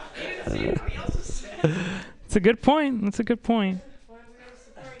 It's a good point. That's a good point.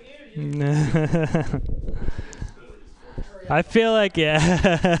 I feel like,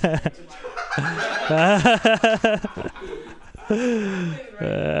 yeah.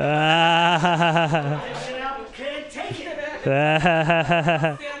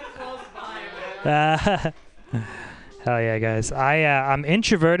 Hell yeah, guys. I'm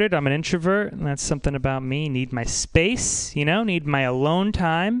introverted. I'm an introvert, and that's something about me. Need my space, need my alone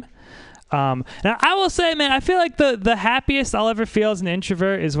time. Now, I will say, man, I feel like the happiest I'll ever feel as an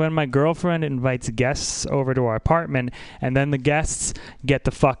introvert is when my girlfriend invites guests over to our apartment, and then the guests get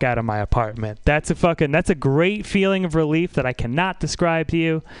the fuck out of my apartment. That's a great feeling of relief that I cannot describe to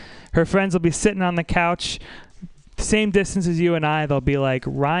you. Her friends will be sitting on the couch, same distance as you and I. They'll be like,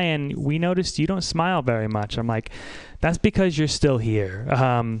 Ryan, we noticed you don't smile very much. I'm like, that's because you're still here.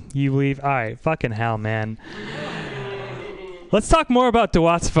 You leave. All right, fucking hell, man. Let's talk more about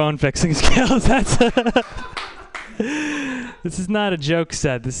DeWatt's phone fixing skills. This is not a joke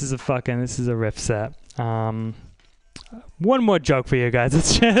set. This is a riff set. One more joke for you guys.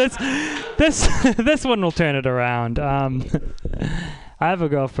 This one will turn it around. I have a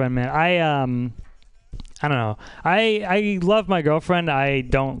girlfriend, man. I don't know. I love my girlfriend. I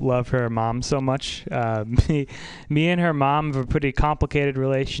don't love her mom so much. Me and her mom have a pretty complicated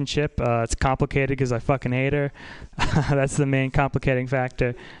relationship. It's complicated because I fucking hate her. That's the main complicating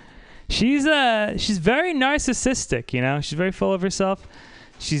factor. She's very narcissistic, She's very full of herself.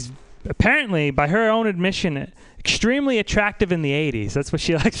 She's apparently, by her own admission, extremely attractive in the 80s. That's what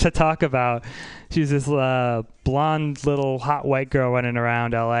she likes to talk about. She's this blonde little hot white girl running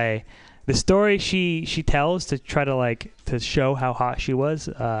around L.A. The story she tells to try to show how hot she was,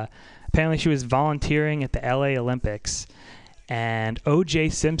 apparently she was volunteering at the LA Olympics, and O.J.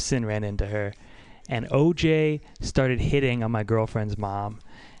 Simpson ran into her, and O.J. started hitting on my girlfriend's mom,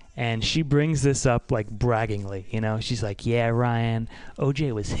 and she brings this up braggingly, She's like, yeah, Ryan,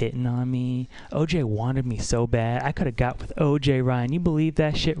 O.J. was hitting on me. O.J. wanted me so bad. I could have got with O.J., Ryan. You believe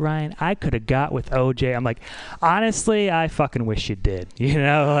that shit, Ryan? I could have got with O.J. I'm like, honestly, I fucking wish you did.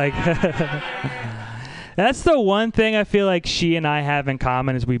 That's the one thing I feel like she and I have in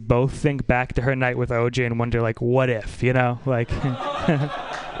common is we both think back to her night with O.J. and wonder, what if,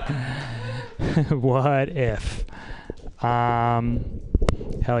 what if?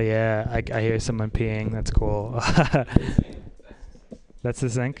 Hell yeah, I hear someone peeing. That's cool. That's the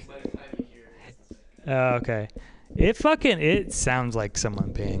sink? Oh, okay. It sounds like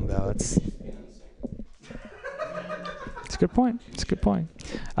someone peeing, though. It's a good point. It's a good point.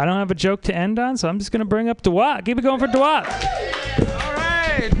 I don't have a joke to end on, so I'm just going to bring up DeWatt. Keep it going for DeWatt. All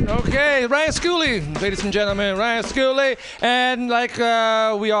right. Okay. Ryan Schooley, ladies and gentlemen. Ryan Schooley. And like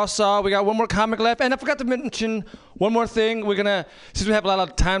we all saw, we got one more comic left. And I forgot to mention one more thing. Since we have a lot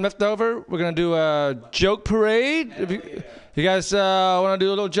of time left over, we're going to do a joke parade. If you guys want to do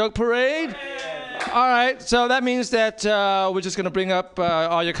a little joke parade? All right. So that means that we're just going to bring up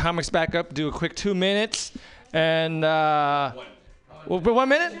all your comics back up, do a quick 2 minutes. And 1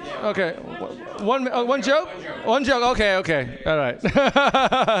 minute? Okay. One joke? One joke. Okay. All right.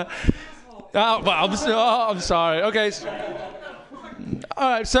 I'm sorry. Okay. All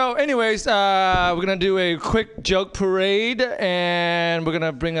right. So, anyways, we're gonna do a quick joke parade, and we're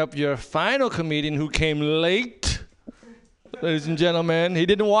gonna bring up your final comedian who came late, ladies and gentlemen. He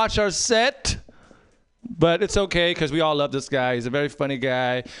didn't watch our set. But it's okay because we all love this guy. He's a very funny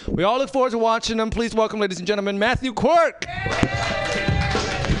guy. We all look forward to watching him. Please welcome, ladies and gentlemen, Matthew Quirk.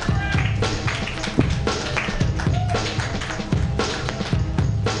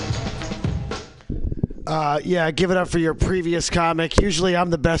 Yeah, give it up for your previous comic. Usually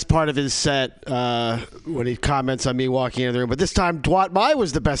I'm the best part of his set when he comments on me walking into the room. But this time, DeWatt Mai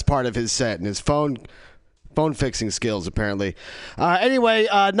was the best part of his set and his phone fixing skills, apparently. Anyway,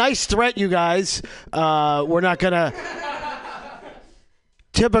 nice threat, you guys. We're not going to...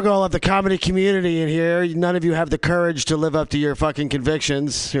 Typical of the comedy community in here, none of you have the courage to live up to your fucking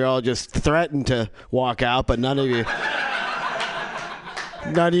convictions. You're all just threatened to walk out, but none of you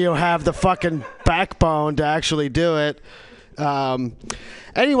have the fucking backbone to actually do it.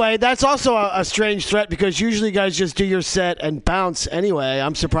 Anyway, that's also a strange threat because usually you guys just do your set and bounce anyway.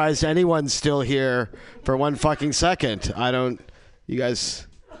 I'm surprised anyone's still here for 1 fucking second. You guys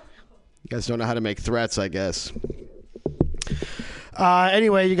don't know how to make threats, I guess.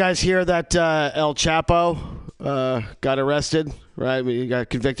 Anyway, you guys hear that El Chapo got arrested right? He got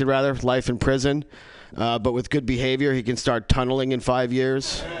convicted, rather, life in prison. But with good behavior, he can start tunneling in 5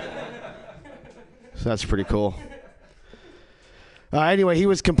 years. So that's pretty cool. Anyway, he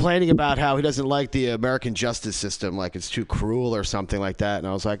was complaining about how he doesn't like the American justice system, like it's too cruel or something like that. And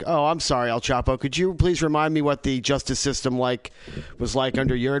I was like, oh, I'm sorry, El Chapo. Could you please remind me what the justice system was like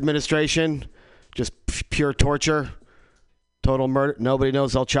under your administration? Just pure torture? Total murder? Nobody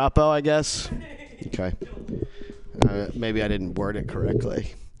knows El Chapo, I guess? Okay. Maybe I didn't word it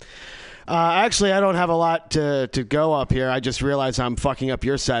correctly. Actually, I don't have a lot to go up here. I just realized I'm fucking up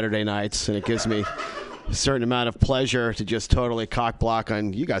your Saturday nights, and it gives me a certain amount of pleasure to just totally cock block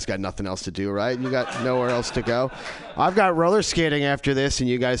on. You guys got nothing else to do, right? You got nowhere else to go. I've got roller skating after this, and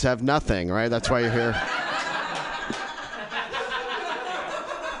you guys have nothing, right? That's why you're here.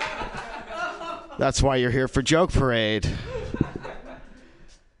 That's why you're here for Joke Parade.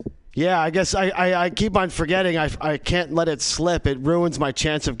 Yeah, I guess I keep on forgetting. I can't let it slip. It ruins my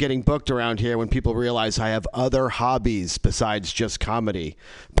chance of getting booked around here when people realize I have other hobbies besides just comedy.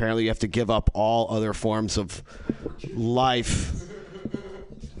 Apparently, you have to give up all other forms of life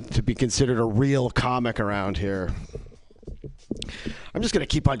to be considered a real comic around here. I'm just going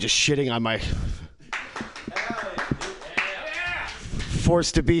to keep on just shitting on my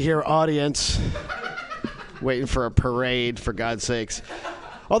forced to be here audience. Waiting for a parade, for God's sakes.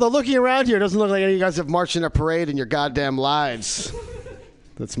 Although looking around here, it doesn't look like any of you guys have marched in a parade in your goddamn lives.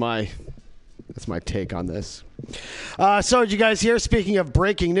 That's my take on this. So did you guys hear, speaking of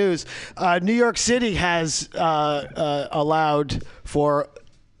breaking news, New York City has allowed for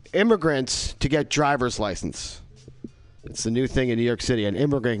immigrants to get driver's license. It's the new thing in New York City. An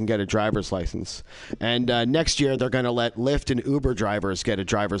immigrant can get a driver's license. And next year, they're going to let Lyft and Uber drivers get a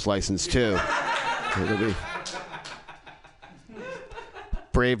driver's license, too. It'll be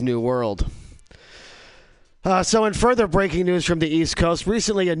brave new world. So in further breaking news from the East Coast,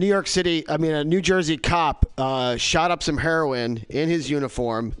 recently a New Jersey cop shot up some heroin in his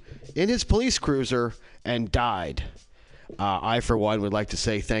uniform, in his police cruiser, and died. I, for one, would like to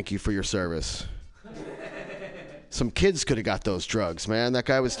say thank you for your service. Some kids could have got those drugs, man. That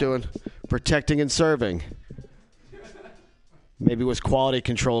guy was doing protecting and serving. Maybe it was quality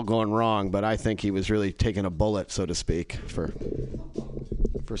control going wrong, but I think he was really taking a bullet, so to speak, for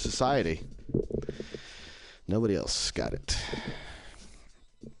society. Nobody else got it.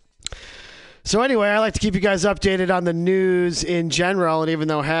 So anyway, I like to keep you guys updated on the news in general, and even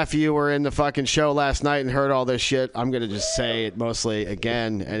though half of you were in the fucking show last night and heard all this shit, I'm going to just say it mostly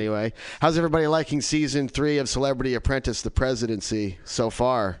again anyway. How's everybody liking Season 3 of Celebrity Apprentice, The Presidency so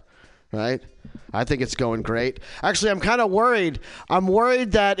far? Right? I think it's going great. Actually, I'm kind of worried. I'm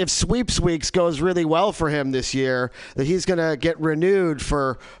worried that if Sweeps Weeks goes really well for him this year, that he's going to get renewed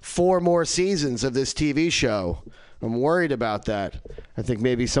for 4 more seasons of this TV show. I'm worried about that. I think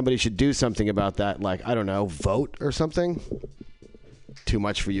maybe somebody should do something about that, like, I don't know, vote or something. Too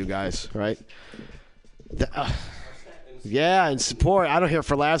much for you guys, right? Yeah, and support. I don't here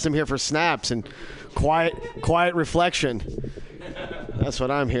for laughs. I'm here for snaps and quiet reflection. That's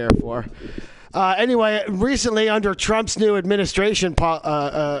what I'm here for. Anyway, recently under Trump's new immigration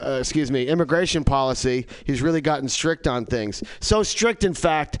policy, he's really gotten strict on things. So strict, in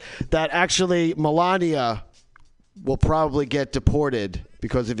fact, that actually Melania will probably get deported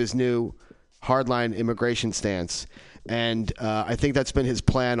because of his new hardline immigration stance. And I think that's been his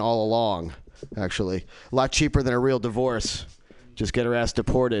plan all along, actually. A lot cheaper than a real divorce. Just get her ass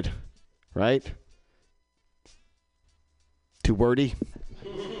deported, right? Too wordy?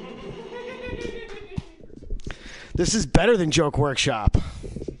 This is better than Joke Workshop.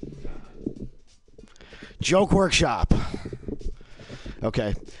 Joke Workshop.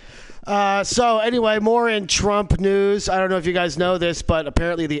 Okay. So anyway, more in Trump news. I don't know if you guys know this, but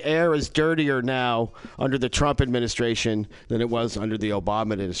apparently the air is dirtier now under the Trump administration than it was under the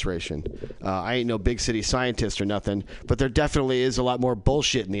Obama administration. I ain't no big city scientist or nothing, but there definitely is a lot more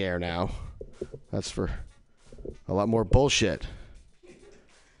bullshit in the air now. That's for a lot more bullshit.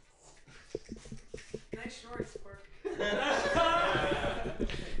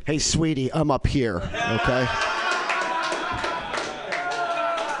 Hey, sweetie, I'm up here, okay?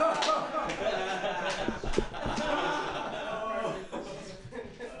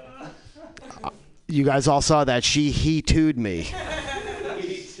 You guys all saw that. He too'd me.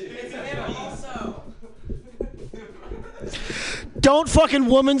 Don't fucking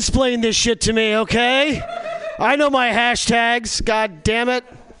womansplain this shit to me, okay? I know my hashtags, god damn it.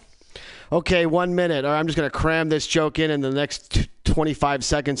 Okay, 1 minute. All right, I'm just going to cram this joke in the next 25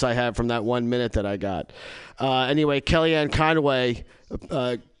 seconds I have from that 1 minute that I got. Anyway, Kellyanne Conway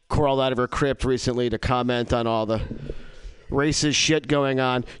crawled out of her crypt recently to comment on all the racist shit going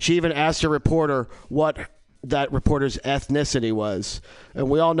on. She even asked a reporter what that reporter's ethnicity was. And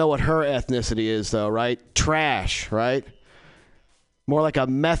we all know what her ethnicity is, though, right? Trash, right? More like a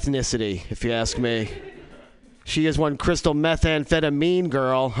methnicity, if you ask me. She is one crystal methamphetamine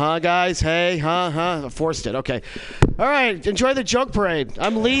girl. Huh, guys? Hey, huh? I forced it. Okay. All right. Enjoy the joke parade.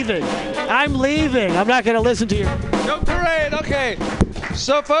 I'm leaving. I'm not going to listen to your joke parade. Okay.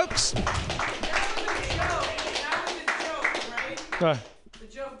 So, folks. The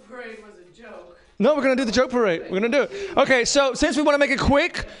joke parade was a joke. No, we're going to do the joke parade. We're going to do it. Okay, so since we want to make it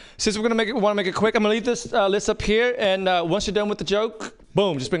quick, I'm going to leave this list up here. And once you're done with the joke,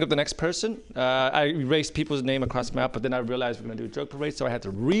 boom, just bring up the next person. I erased people's name across the map, but then I realized we're going to do a joke parade, so I had to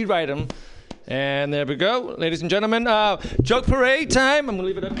rewrite them. And there we go. Ladies and gentlemen, joke parade time. I'm going to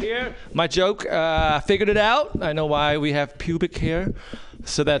leave it up here. My joke, figured it out. I know why we have pubic hair,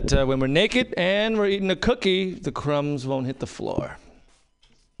 so that when we're naked and we're eating a cookie, the crumbs won't hit the floor.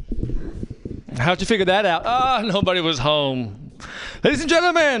 How'd you figure that out? Oh, nobody was home. Ladies and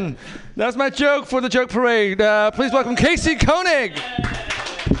gentlemen, that's my joke for the joke parade. Please welcome Casey Koenig.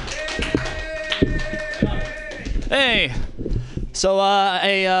 Hey. So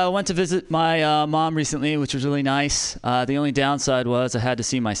I went to visit my mom recently, which was really nice. The only downside was I had to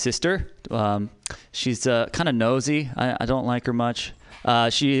see my sister. She's kind of nosy. I don't like her much.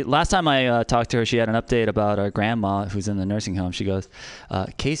 Last time I talked to her, she had an update about our grandma who's in the nursing home. She goes,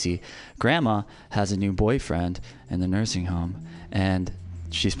 Casey, grandma has a new boyfriend in the nursing home, and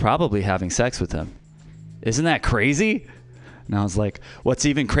she's probably having sex with him. Isn't that crazy? And I was like, what's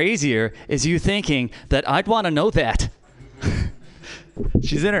even crazier is you thinking that I'd want to know that.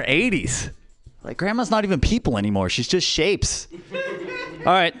 She's in her 80s. Like, grandma's not even people anymore. She's just shapes.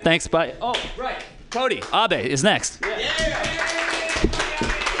 All right, thanks, bye. Oh, right. Cody, Abe is next.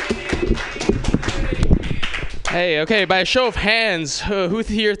 Hey, okay, by a show of hands, who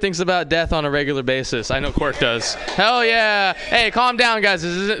here thinks about death on a regular basis? I know Quirk does. Hell yeah. Hey, calm down, guys.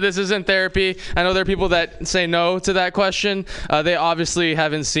 This isn't therapy. I know there are people that say no to that question. They obviously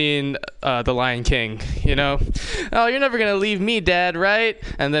haven't seen The Lion King, you know? Oh, you're never going to leave me, Dad, right?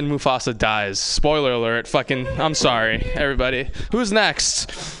 And then Mufasa dies. Spoiler alert. Fucking, I'm sorry, everybody. Who's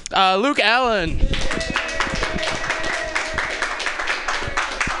next? Luke Allen.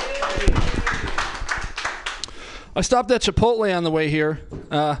 I stopped at Chipotle on the way here.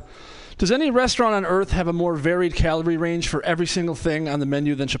 Does any restaurant on earth have a more varied calorie range for every single thing on the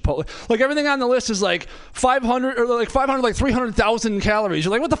menu than Chipotle? Like, everything on the list is like 500 or like 500, like 300,000 calories.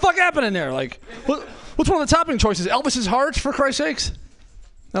 You're like, what the fuck happened in there? Like, what's one of the topping choices? Elvis's heart, for Christ's sakes?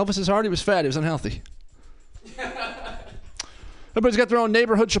 Elvis's heart, he was fat, he was unhealthy. Everybody's got their own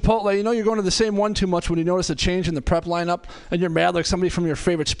neighborhood Chipotle. You know you're going to the same one too much when you notice a change in the prep lineup and you're mad like somebody from your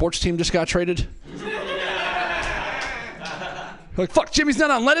favorite sports team just got traded. Like, fuck, Jimmy's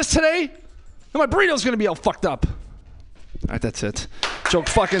not on lettuce today? And my burrito's going to be all fucked up. All right, that's it. Joke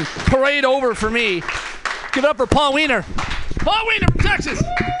fucking parade over for me. Give it up for Paul Wiener. Paul Wiener from Texas.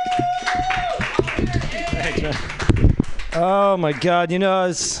 Thanks, man. Oh, my God. You know,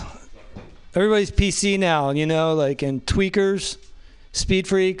 everybody's PC now, you know, like, and tweakers, speed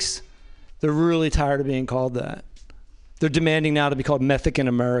freaks, they're really tired of being called that. They're demanding now to be called Mexican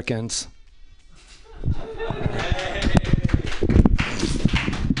Americans.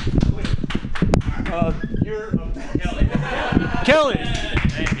 Kelly.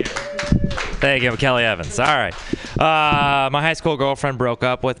 Thank you. I'm Kelly Evans. All right. My high school girlfriend broke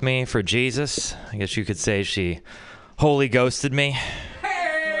up with me for Jesus. I guess you could say she holy ghosted me.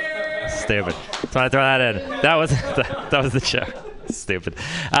 Stupid. So I throw that in. That was the joke. Stupid.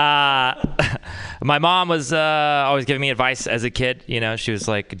 My mom was always giving me advice as a kid. You know, she was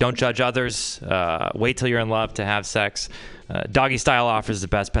like, don't judge others. Wait till you're in love to have sex. Doggy style offers the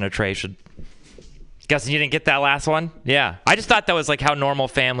best penetration. Guessing you didn't get that last one? Yeah. I just thought that was like how normal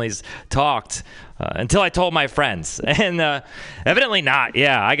families talked until I told my friends. And evidently not.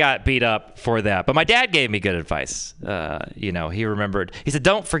 Yeah, I got beat up for that. But my dad gave me good advice. You know, he remembered. He said,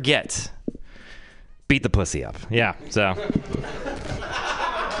 don't forget. Beat the pussy up. Yeah, so.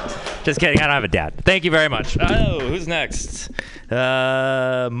 Just kidding. I don't have a dad. Thank you very much. Oh, who's next?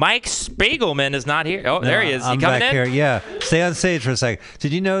 Mike Spiegelman is not here. Oh, there he is. I'm you coming back in? here. Yeah. Stay on stage for a second.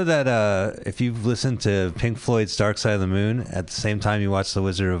 Did you know that if you've listened to Pink Floyd's Dark Side of the Moon at the same time you watch The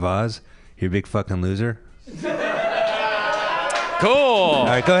Wizard of Oz, you're a big fucking loser? Cool. All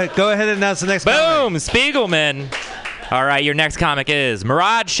right, go ahead and announce the next Boom, comic. Spiegelman. All right, your next comic is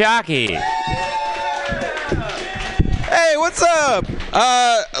Murad Shaki. Hey, what's up?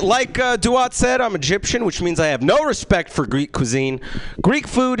 Like Duat said, I'm Egyptian, which means I have no respect for Greek cuisine. Greek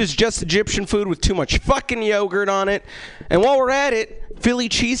food is just Egyptian food with too much fucking yogurt on it. And while we're at it, Philly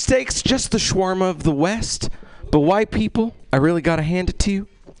cheesesteaks, just the shawarma of the West. But white people, I really gotta hand it to you.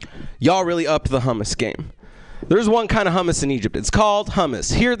 Y'all really upped the hummus game. There's one kind of hummus in Egypt. It's called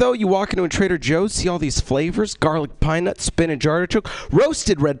hummus. Here, though, you walk into a Trader Joe's, see all these flavors: garlic, pine nut, spinach, artichoke,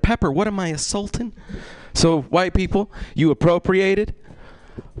 roasted red pepper. What am I, a sultan? So, white people, you appropriated,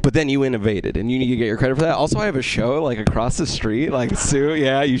 but then you innovated, and you need to get your credit for that. Also, I have a show, like, across the street. Like, Sue,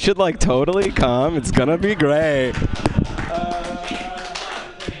 yeah, you should, like, totally come. It's gonna be great.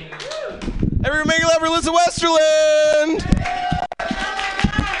 Every Make Love for Lisa Westerland!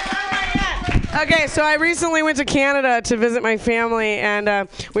 Okay, so I recently went to Canada to visit my family, and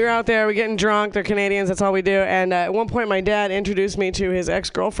we were out there, we're getting drunk. They're Canadians, that's all we do. And at one point, my dad introduced me to his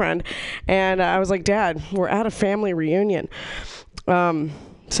ex-girlfriend, and I was like, Dad, we're at a family reunion.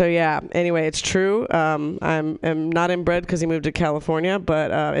 So yeah, anyway, it's true. I'm not inbred because he moved to California,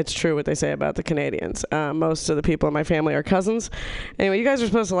 but it's true what they say about the Canadians. Most of the people in my family are cousins. Anyway, you guys are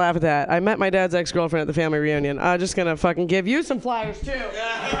supposed to laugh at that. I met my dad's ex-girlfriend at the family reunion. I'm just gonna fucking give you some flyers too.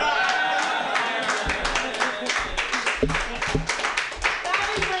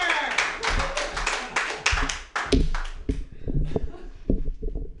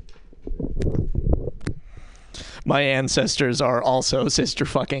 My ancestors are also sister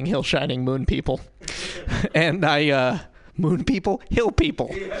fucking hill shining moon people. And moon people? Hill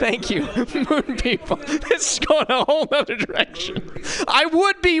people. Thank you. Moon people. This is going a whole other direction. I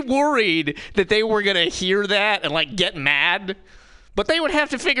would be worried that they were going to hear that and like get mad. But they would have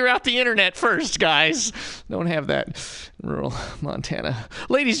to figure out the internet first, guys. Don't have that in rural Montana.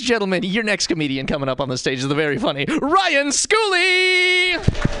 Ladies and gentlemen, your next comedian coming up on the stage is the very funny Ryan Schooley!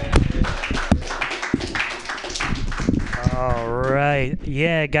 All right.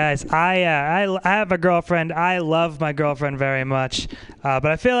 Yeah, guys, I have a girlfriend. I love my girlfriend very much. But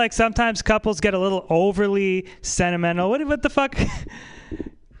I feel like sometimes couples get a little overly sentimental. What the fuck?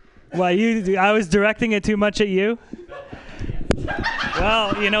 Why, I was directing it too much at you?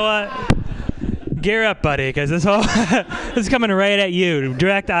 Well, you know what? Gear up, buddy, because this is coming right at you.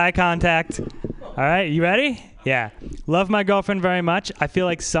 Direct eye contact. All right, you ready? Yeah. Love my girlfriend very much. I feel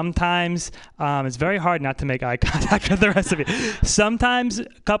like sometimes it's very hard not to make eye contact with the rest of you. Sometimes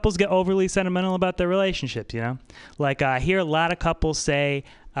couples get overly sentimental about their relationships, you know? Like I hear a lot of couples say,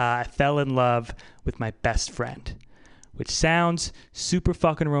 I fell in love with my best friend, which sounds super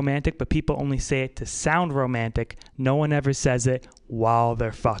fucking romantic, but people only say it to sound romantic. No one ever says it while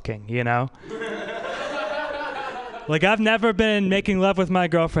they're fucking, you know? Like, I've never been making love with my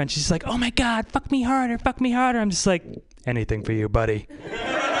girlfriend. She's like, oh my God, fuck me harder, fuck me harder. I'm just like, anything for you, buddy.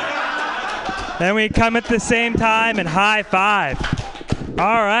 Then we come at the same time and high five.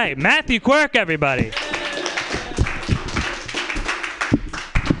 All right, Matthew Quirk, everybody.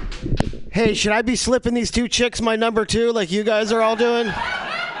 Hey, should I be slipping these two chicks my number 2 like you guys are all doing?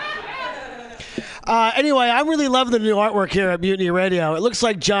 Anyway, I'm really loving the new artwork here at Mutiny Radio. It looks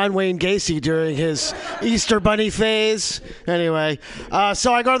like John Wayne Gacy during his Easter Bunny phase. Anyway,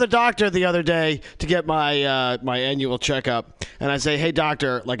 so I go to the doctor the other day to get my my annual checkup, and I say, hey,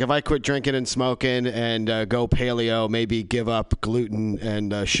 doctor, like if I quit drinking and smoking and go paleo, maybe give up gluten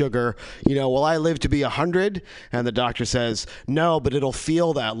and sugar, you know, will I live to be 100? And the doctor says, no, but it'll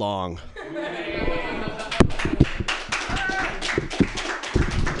feel that long.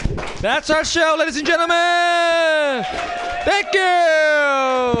 That's our show, ladies and gentlemen. Thank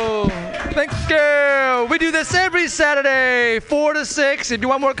you. Thank you. We do this every Saturday, 4 to 6. If you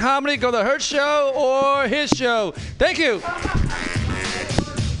want more comedy, go to her show or his show. Thank you.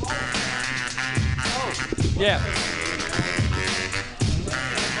 Yeah.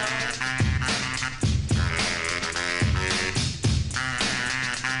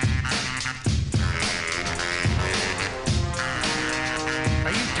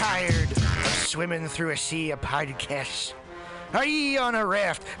 Swimming through a sea of podcasts? Are ye on a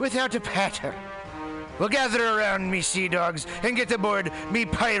raft without a paddle? Well, gather around me, sea dogs, and get aboard me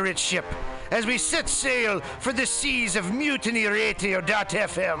pirate ship as we set sail for the seas of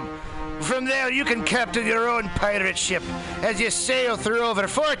MutinyRadio.fm. From there, you can captain your own pirate ship as you sail through over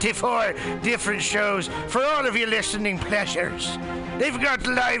 44 different shows for all of your listening pleasures. They've got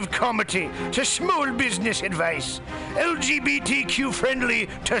live comedy to small business advice, LGBTQ friendly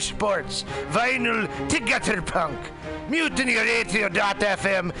to sports, vinyl to gutter punk.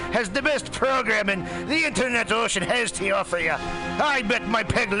 MutinyRadio.fm has the best programming the internet ocean has to offer you. I bet my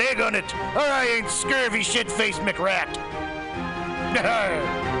peg leg on it, or I ain't scurvy shit-faced McRat.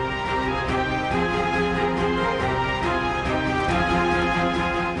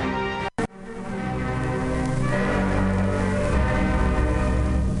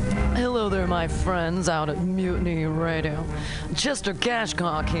 my friends out at Mutiny Radio. Chester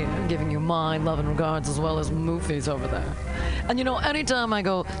Cashcock here, giving you my love and regards as well as Moofy's over there. And you know, anytime I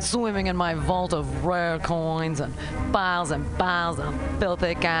go swimming in my vault of rare coins and piles of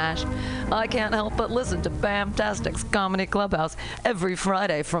filthy cash, I can't help but listen to Bamtastic's Comedy Clubhouse every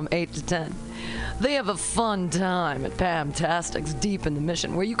Friday from 8 to 10. They have a fun time at Bamtastic's deep in the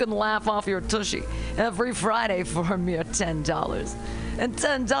Mission, where you can laugh off your tushy every Friday for a mere $10. And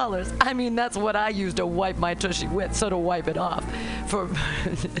 $10, I mean, that's what I use to wipe my tushy with, so to wipe it off for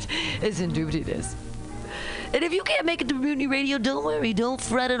it's indubitious. And if you can't make it to Mutiny Radio, don't worry, don't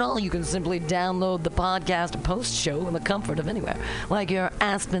fret at all. You can simply download the podcast post-show in the comfort of anywhere, like your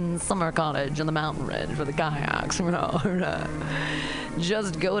Aspen summer cottage on the mountain ridge with the kayaks.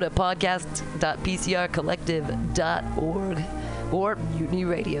 Just go to podcast.pcrcollective.org or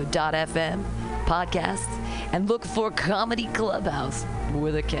mutinyradio.fm podcasts and look for Comedy Clubhouse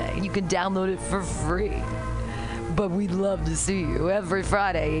with a K. You can download it for free. But we'd love to see you every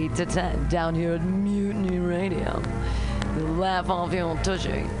Friday, 8 to 10, down here at Mutiny Radio. Laugh off your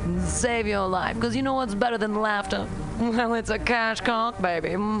tushy and save your life, because you know what's better than laughter? Well, it's a cash cock,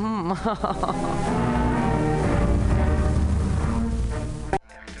 baby.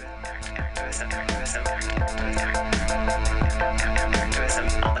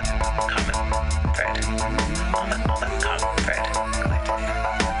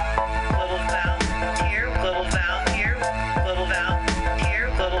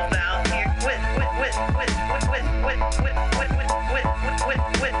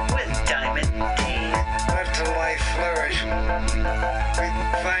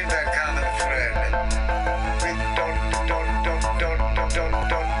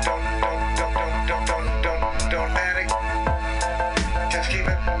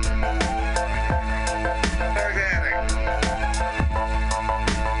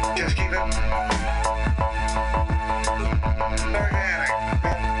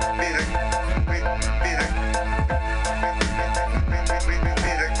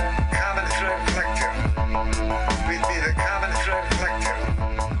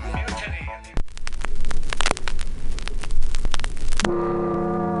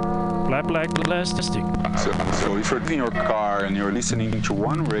 So if you're in your car and you're listening to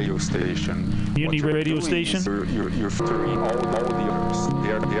one radio station, Mutiny Radio station, you're filtering all the others.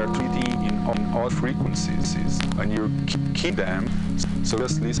 They are treating in all frequencies, and you keep them. So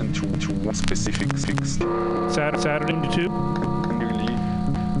just listen to one specific fix. Saturday to 2. Really,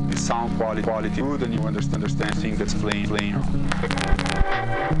 the sound quality good, and you understand things that's playing.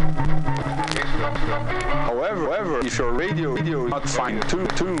 However, if your radio is not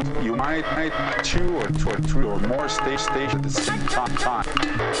fine-tuned, you might 2 or 3 or more stations at the same time.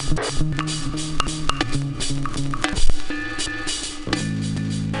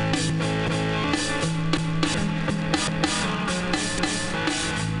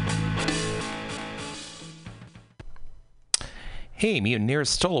 Hey, Mutineer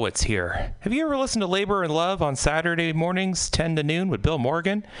Stolowitz here. Have you ever listened to Labor and Love on Saturday mornings, 10 to noon with Bill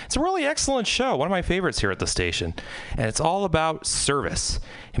Morgan? It's a really excellent show, one of my favorites here at the station. And it's all about service.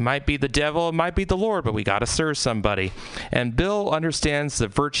 It might be the devil, it might be the Lord, but we got to serve somebody. And Bill understands the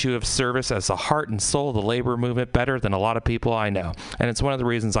virtue of service as the heart and soul of the labor movement better than a lot of people I know. And it's one of the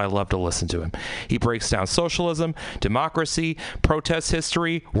reasons I love to listen to him. He breaks down socialism, democracy, protest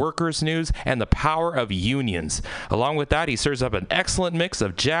history, workers' news, and the power of unions. Along with that, he serves up an excellent mix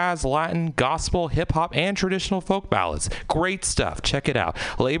of jazz, Latin, gospel, hip-hop, and traditional folk ballads. Great stuff. Check it out.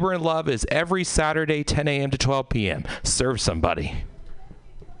 Labor and Love is every Saturday, 10 a.m. to 12 p.m. Serve somebody.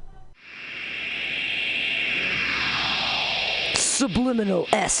 Subliminal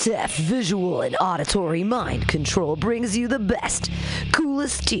SF visual and auditory mind control brings you the best,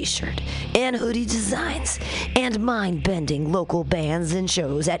 coolest t-shirt and hoodie designs and mind-bending local bands and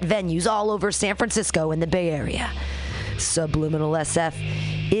shows at venues all over San Francisco and the Bay Area. Subliminal SF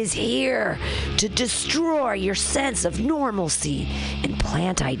is here to destroy your sense of normalcy and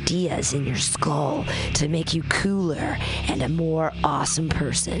plant ideas in your skull to make you cooler and a more awesome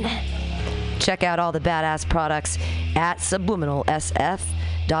person. Check out all the badass products at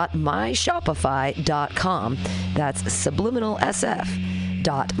subliminalsf.myshopify.com. That's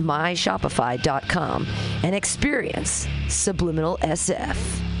subliminalsf.myshopify.com and experience Subliminal SF.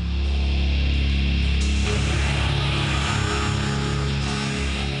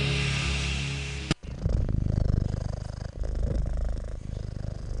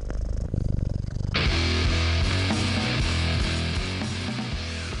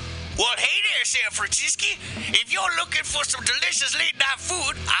 Well, hey there, San Francisco. If you're looking for some delicious late-night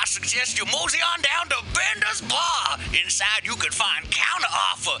food, I suggest you mosey on down to Bender's Bar Inside, you can find counter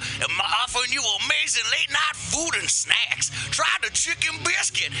offer, offering you amazing late-night food and snacks. Try the chicken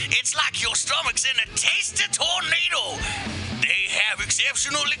biscuit. It's like your stomach's in a tasty tornado. They have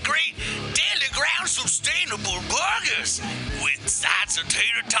exceptionally great daily ground sustainable burgers with sides of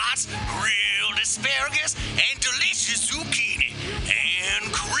tater tots, grilled asparagus, and delicious zucchini,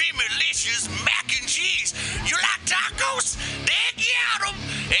 and creamy-licious mac and cheese. You like tacos? They got them.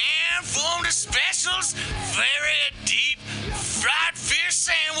 And from the specials, very deep fried fish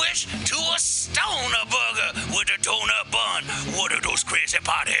sandwich to a stoner burger with a donut bun. What are those crazy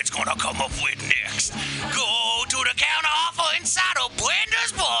potheads gonna come up with next? Go to the counter offer inside of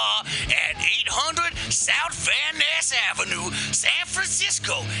Blender's Bar at 800 South Van Ness Avenue, San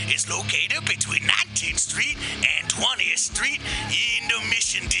Francisco. It's located between 19th Street and 20th Street in the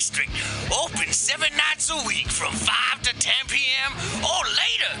Mission District. Open 7 nights a week from 5 to 10 p.m. or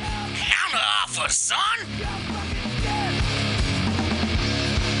later. Counter offer, son.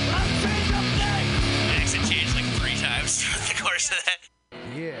 Accent changed like 3 times throughout the course of that.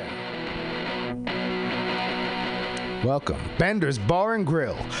 Yeah. Welcome. Bender's Bar and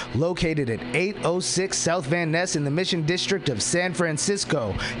Grill, located at 806 South Van Ness in the Mission District of San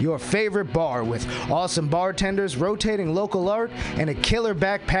Francisco. Your favorite bar with awesome bartenders, rotating local art, and a killer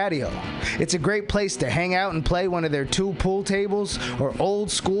back patio. It's a great place to hang out and play one of their 2 pool tables or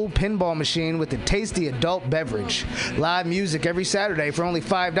old school pinball machine with a tasty adult beverage. Live music every Saturday for only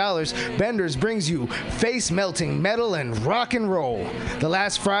 $5. Bender's brings you face-melting metal and rock and roll. The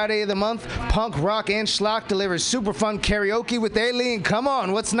last Friday of the month, punk, rock, and schlock delivers super fun karaoke with Aileen. Come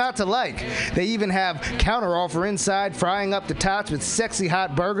on, what's not to like? They even have counter offer inside, frying up the tots with sexy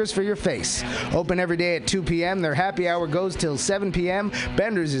hot burgers for your face. Open every day at 2 p.m. Their happy hour goes till 7 p.m.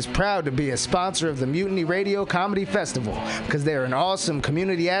 Bender's is proud to be a sponsor of the Mutiny Radio Comedy Festival because they're an awesome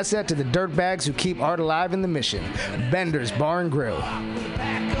community asset to the dirtbags who keep art alive in the Mission. Bender's Bar and Grill.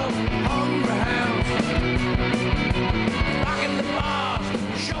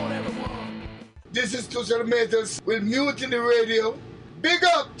 This is Tushar Matters with Mutiny Radio. Big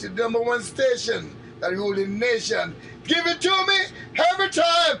up to the #1 station that rules the nation. Give it to me every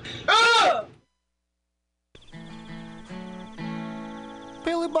time. Ah!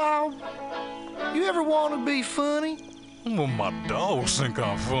 Billy Bob, you ever want to be funny? Well, my dogs think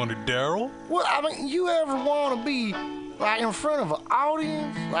I'm funny, Daryl. Well, I mean, you ever want to be like in front of an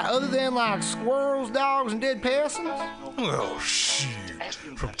audience, like other than like squirrels, dogs, and dead peasants? Oh, shit.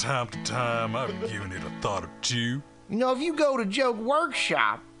 From time to time, I've given it a thought or two. You know, if you go to Joke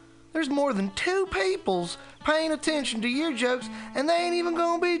Workshop, there's more than 2 peoples paying attention to your jokes, and they ain't even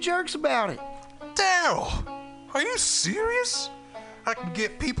gonna be jerks about it. Daryl, are you serious? I can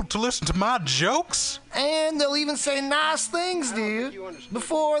get people to listen to my jokes? And they'll even say nice things to you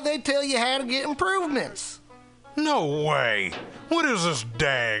before they tell you how to get improvements. No way. What is this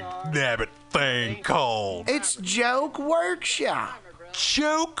dag-nabbit thing called? It's Joke Workshop.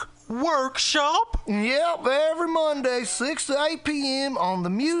 Joke Workshop? Yep, every Monday, 6 to 8 p.m. on the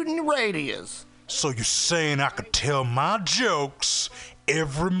Mutiny Radios. So you're saying I could tell my jokes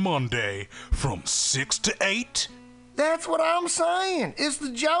every Monday from 6 to 8? That's what I'm saying. It's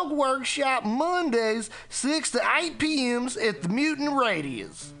the Joke Workshop Mondays, 6 to 8 p.m. at the Mutiny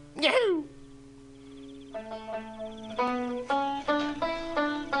Radios. Yahoo!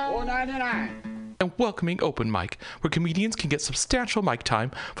 $4.99. And welcoming open mic, where comedians can get substantial mic time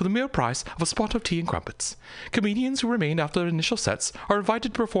for the mere price of a spot of tea and crumpets. Comedians who remain after their initial sets are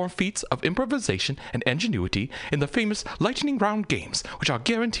invited to perform feats of improvisation and ingenuity in the famous lightning round games, which are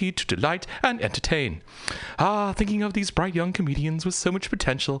guaranteed to delight and entertain. Thinking of these bright young comedians with so much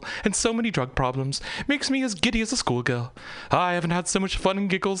potential and so many drug problems makes me as giddy as a schoolgirl. I haven't had so much fun and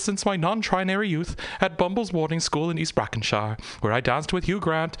giggles since my non-trinary youth at Bumble's boarding school in East Brackenshire, where I danced with Hugh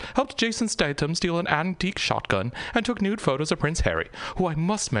Grant, helped Jason Statham steal an antique shotgun, and took nude photos of Prince Harry, who I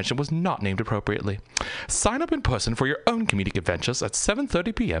must mention was not named appropriately. Sign up in person for your own comedic adventures at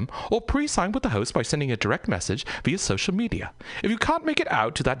 7:30 p.m. or pre-sign with the host by sending a direct message via social media. If you can't make it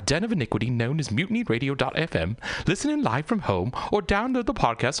out to that den of iniquity known as MutinyRadio.fm, listen in live from home or download the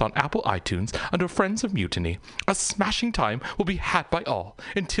podcast on Apple iTunes under Friends of Mutiny. A smashing time will be had by all.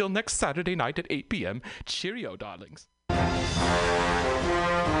 Until next Saturday night at 8 p.m., cheerio, darlings.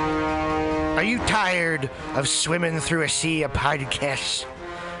 Are you tired of swimming through a sea of podcasts?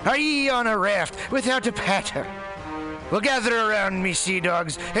 Are ye on a raft without a paddle? Well, gather around me, sea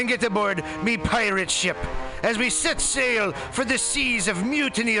dogs, and get aboard me pirate ship as we set sail for the seas of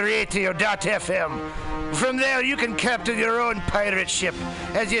MutinyRadio.fm. From there, you can captain your own pirate ship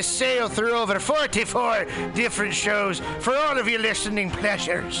as you sail through over 44 different shows for all of your listening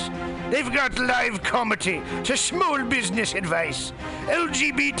pleasures. They've got live comedy to small business advice,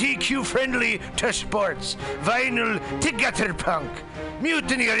 LGBTQ friendly to sports, vinyl to gutter punk.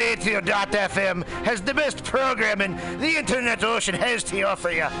 MutinyRadio.fm has the best programming the internet ocean has to offer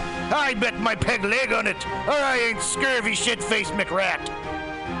you. I bet my peg leg on it, or I ain't scurvy shit-faced McRat.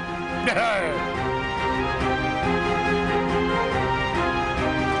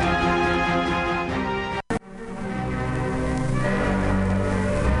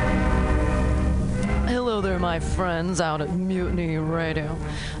 Hello there, my friends out at Mutiny Radio.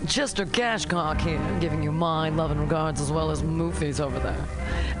 Chester Cashcock here, giving you my love and regards as well as Moofy's over there.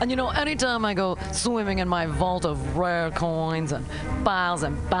 And you know, anytime I go swimming in my vault of rare coins and piles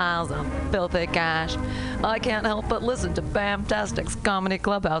of filthy cash, I can't help but listen to Bamtastic's Comedy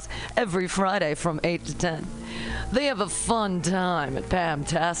Clubhouse every Friday from 8 to 10. They have a fun time at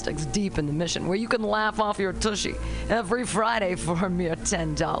Pamtastic's Deep in the Mission, where you can laugh off your tushy every Friday for a mere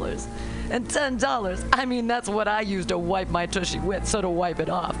 $10. And $10, I mean, that's what I use to wipe my tushy with, so to wipe it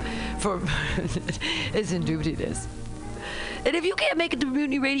off for it's in duty this. And if you can't make it to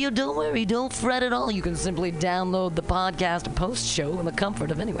Mutiny Radio, don't worry, don't fret at all. You can simply download the podcast and post-show in the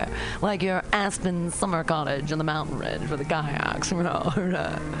comfort of anywhere, like your Aspen summer cottage on the mountain ridge for the kayaks.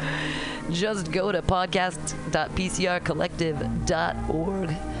 Just go to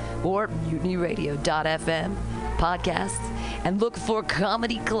podcast.pcrcollective.org or mutinyradio.fm podcasts and look for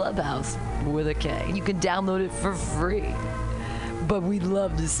Comedy Clubhouse with a K. You can download it for free. But we'd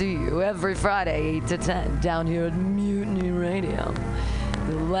love to see you every Friday, 8 to 10, down here at Mutiny Radio.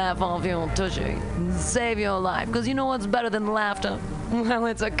 Laugh off your tushy and save your life, because you know what's better than laughter? Well,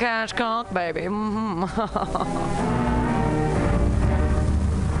 it's a cash cock, baby.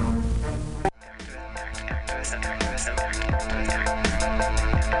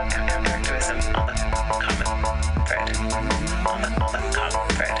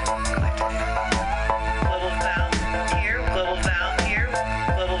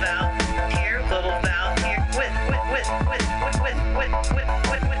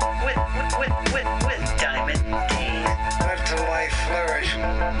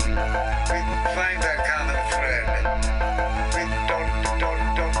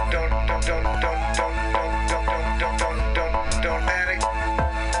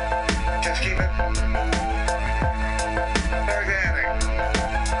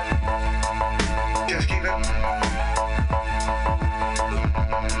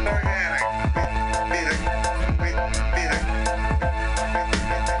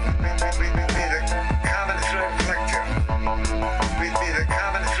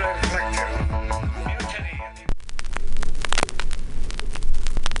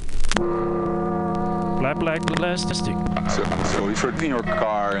 Black plastic. So if you're in your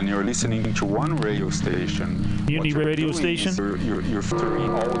car and you're listening to one radio station, Mutiny Radio station, you're filtering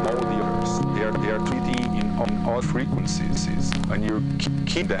all the others. They are treating in all frequencies, and you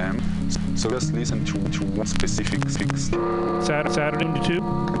keep them. So just listen to one specific Saturday to 2.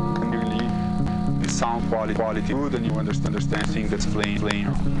 Really, the sound quality good, and you understand thing that's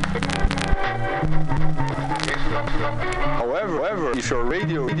playing. However, if your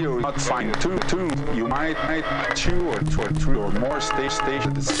radio is not fine-tuned, you might 2 or 3 or more stations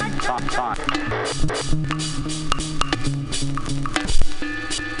at the same time.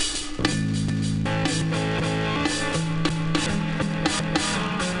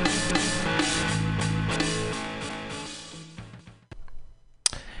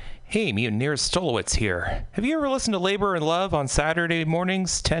 Hey, Mutineers, Stolowitz here. Have you ever listened to Labor and Love on Saturday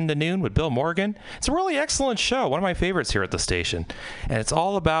mornings, 10 to noon with Bill Morgan? It's a really excellent show, one of my favorites here at the station. And it's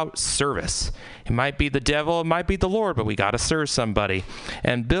all about service. It might be the devil, it might be the Lord, but we got to serve somebody.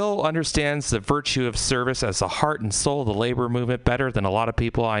 And Bill understands the virtue of service as the heart and soul of the labor movement better than a lot of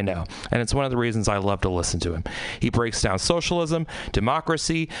people I know. And it's one of the reasons I love to listen to him. He breaks down socialism,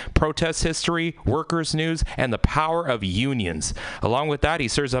 democracy, protest history, workers' news, and the power of unions. Along with that, he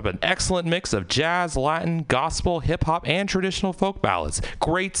serves up an excellent mix of jazz, Latin, gospel, hip-hop, and traditional folk ballads.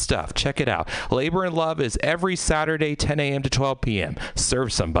 Great stuff. Check it out. Labor and Love is every Saturday, 10 a.m. to 12 p.m.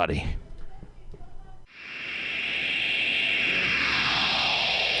 Serve somebody.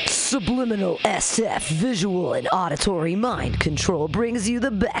 Subliminal SF visual and auditory mind control brings you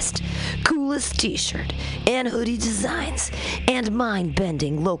the best, coolest t-shirt and hoodie designs and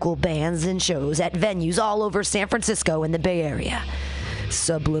mind-bending local bands and shows at venues all over San Francisco and the Bay Area.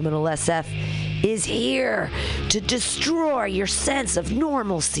 Subliminal SF is here to destroy your sense of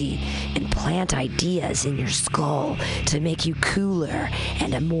normalcy and plant ideas in your skull to make you cooler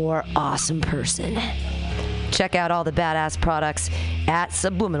and a more awesome person. Check out all the badass products at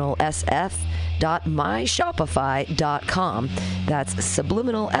subliminalsf.myshopify.com. That's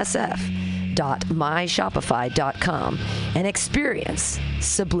subliminalsf.myshopify.com and experience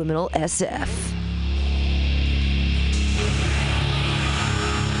Subliminal SF.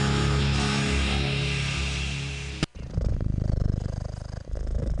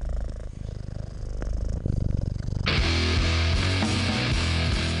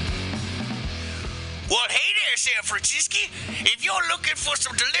 Well, hey there, San Francisco. If you're looking for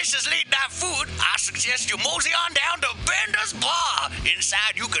some delicious late-night food, I suggest you mosey on down to Bender's Bar.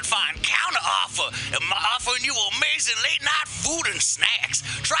 Inside, you can find counter offer, offering you amazing late-night food and snacks.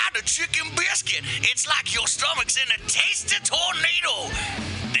 Try the chicken biscuit. It's like your stomach's in a tasty tornado.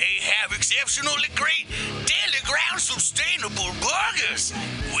 They have exceptionally great daily ground sustainable burgers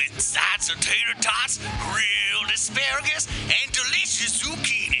with sides of tater tots, grilled asparagus, and delicious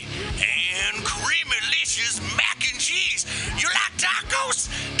zucchini, and creamy-licious mac and cheese. You like tacos?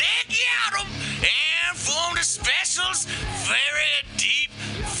 They got them. And from the specials, very deep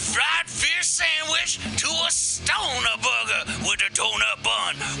fried fish sandwich to a stoner burger with a donut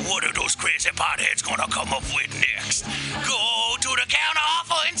bun. What are those crazy potheads gonna come up with next? Go to the counter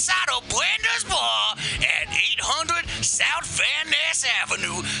offer inside of Bender's Bar at 800 South Van Ness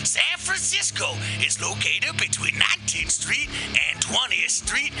Avenue, San Francisco. It's located between 19th Street and 20th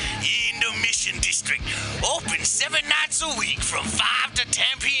Street in the Mission District. Open 7 nights a week from 5 to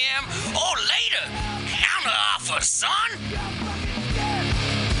 10 p.m. or later. Counter offer, son.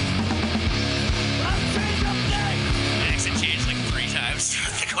 Accent changed like 3 times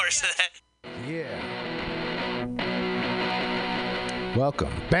throughout the course of that. Yeah.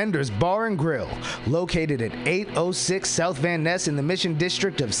 Welcome. Bender's Bar and Grill, located at 806 South Van Ness in the Mission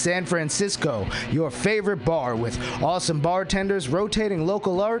District of San Francisco. Your favorite bar with awesome bartenders, rotating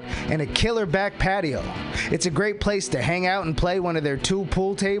local art, and a killer back patio. It's a great place to hang out and play one of their 2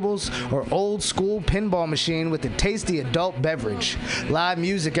 pool tables or old school pinball machine with a tasty adult beverage. Live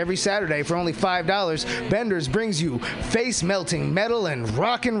music every Saturday for only $5. Bender's brings you face-melting metal and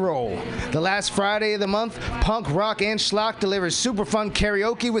rock and roll. The last Friday of the month, punk, rock, and schlock delivers super fun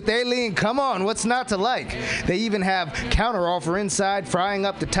karaoke with Aileen. Come on, what's not to like? They even have counteroffer inside, frying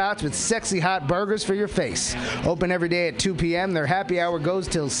up the tots with sexy hot burgers for your face. Open every day at 2 p.m. Their happy hour goes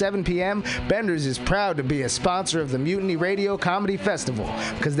till 7 p.m. Bender's is proud to be a sponsor of the Mutiny Radio Comedy Festival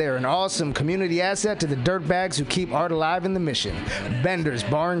because they're an awesome community asset to the dirtbags who keep art alive in the Mission. Bender's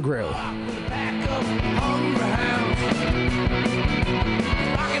Bar and Grill.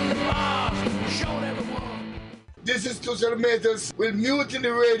 This is Tushar Matters with Mutiny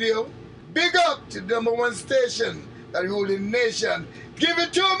Radio. Big up to the #1 station that rules the nation. Give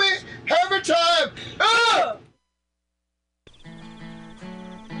it to me every time. Ah!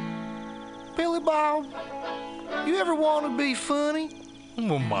 Billy Bob, you ever want to be funny?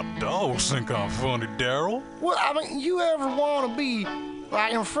 Well, my dogs think I'm funny, Daryl. Well, I mean, you ever want to be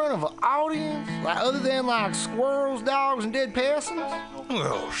like in front of an audience, like other than like squirrels, dogs, and dead persons?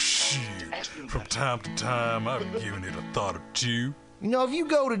 Oh, shoot. From time to time, I've given it a thought or two. You know, if you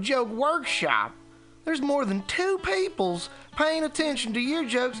go to Joke Workshop, there's more than 2 peoples paying attention to your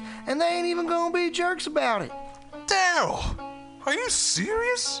jokes, and they ain't even gonna be jerks about it. Daryl, are you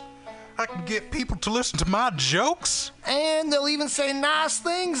serious? I can get people to listen to my jokes? And they'll even say nice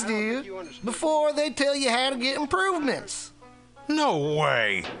things to you before they tell you how to get improvements. No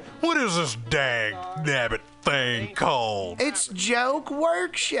way. What is this dag-nabbit thing called? It's Joke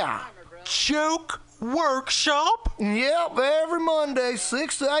Workshop. Joke Workshop? Yep, every Monday,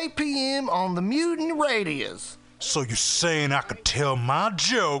 6 to 8 p.m. on the Mutiny Radios. So you're saying I could tell my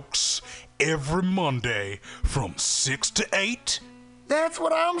jokes every Monday from 6 to 8? That's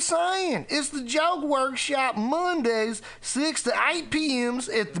what I'm saying. It's the Joke Workshop Mondays, 6 to 8 p.m.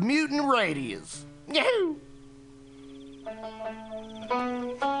 at the Mutiny Radios. Yahoo!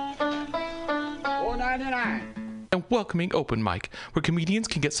 $4.99. And welcoming open mic, where comedians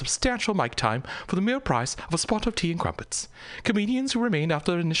can get substantial mic time for the mere price of a spot of tea and crumpets. Comedians who remain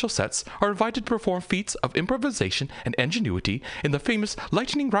after their initial sets are invited to perform feats of improvisation and ingenuity in the famous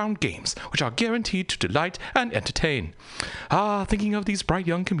lightning round games, which are guaranteed to delight and entertain. Thinking of these bright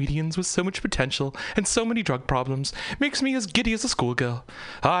young comedians with so much potential and so many drug problems makes me as giddy as a schoolgirl.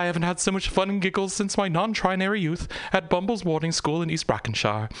 I haven't had so much fun and giggles since my non-trinary youth at Bumble's boarding school in East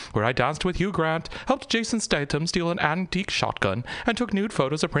Brackenshire, where I danced with Hugh Grant, helped Jason Statham steal steal an antique shotgun and took nude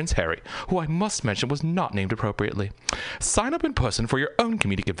photos of Prince Harry, who I must mention was not named appropriately. Sign up in person for your own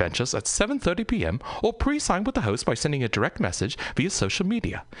comedic adventures at 7:30 p.m. or pre-sign with the host by sending a direct message via social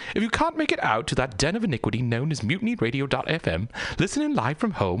media. If you can't make it out to that den of iniquity known as MutinyRadio.fm, listen in live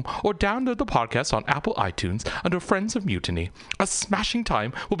from home or download the podcast on Apple iTunes under Friends of Mutiny. A smashing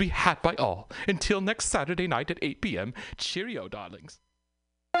time will be had by all. Until next Saturday night at 8 p.m. Cheerio, darlings.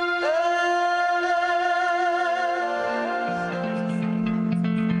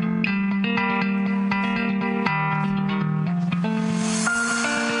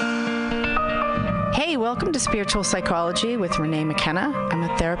 Hey, welcome to Spiritual Psychology with Renee McKenna. I'm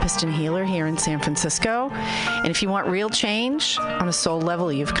a therapist and healer here in San Francisco. And if you want real change on a soul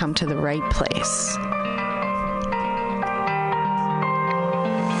level, you've come to the right place.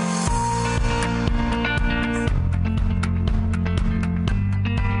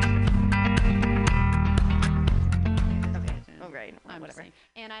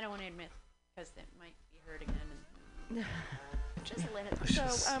 And I don't want to admit, because that might be hurting them. Just let it.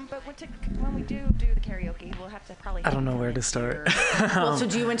 So, but when we do the karaoke, we'll have to probably. I don't know where to start. Well, so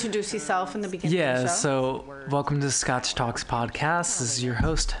do you introduce yourself in the beginning of the show? So welcome to Scotch Talks Podcast. This is your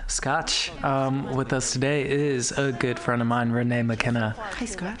host, Scotch. With us today is a good friend of mine, Renee McKenna. Hi,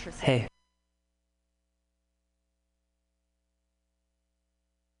 Scott. Hey.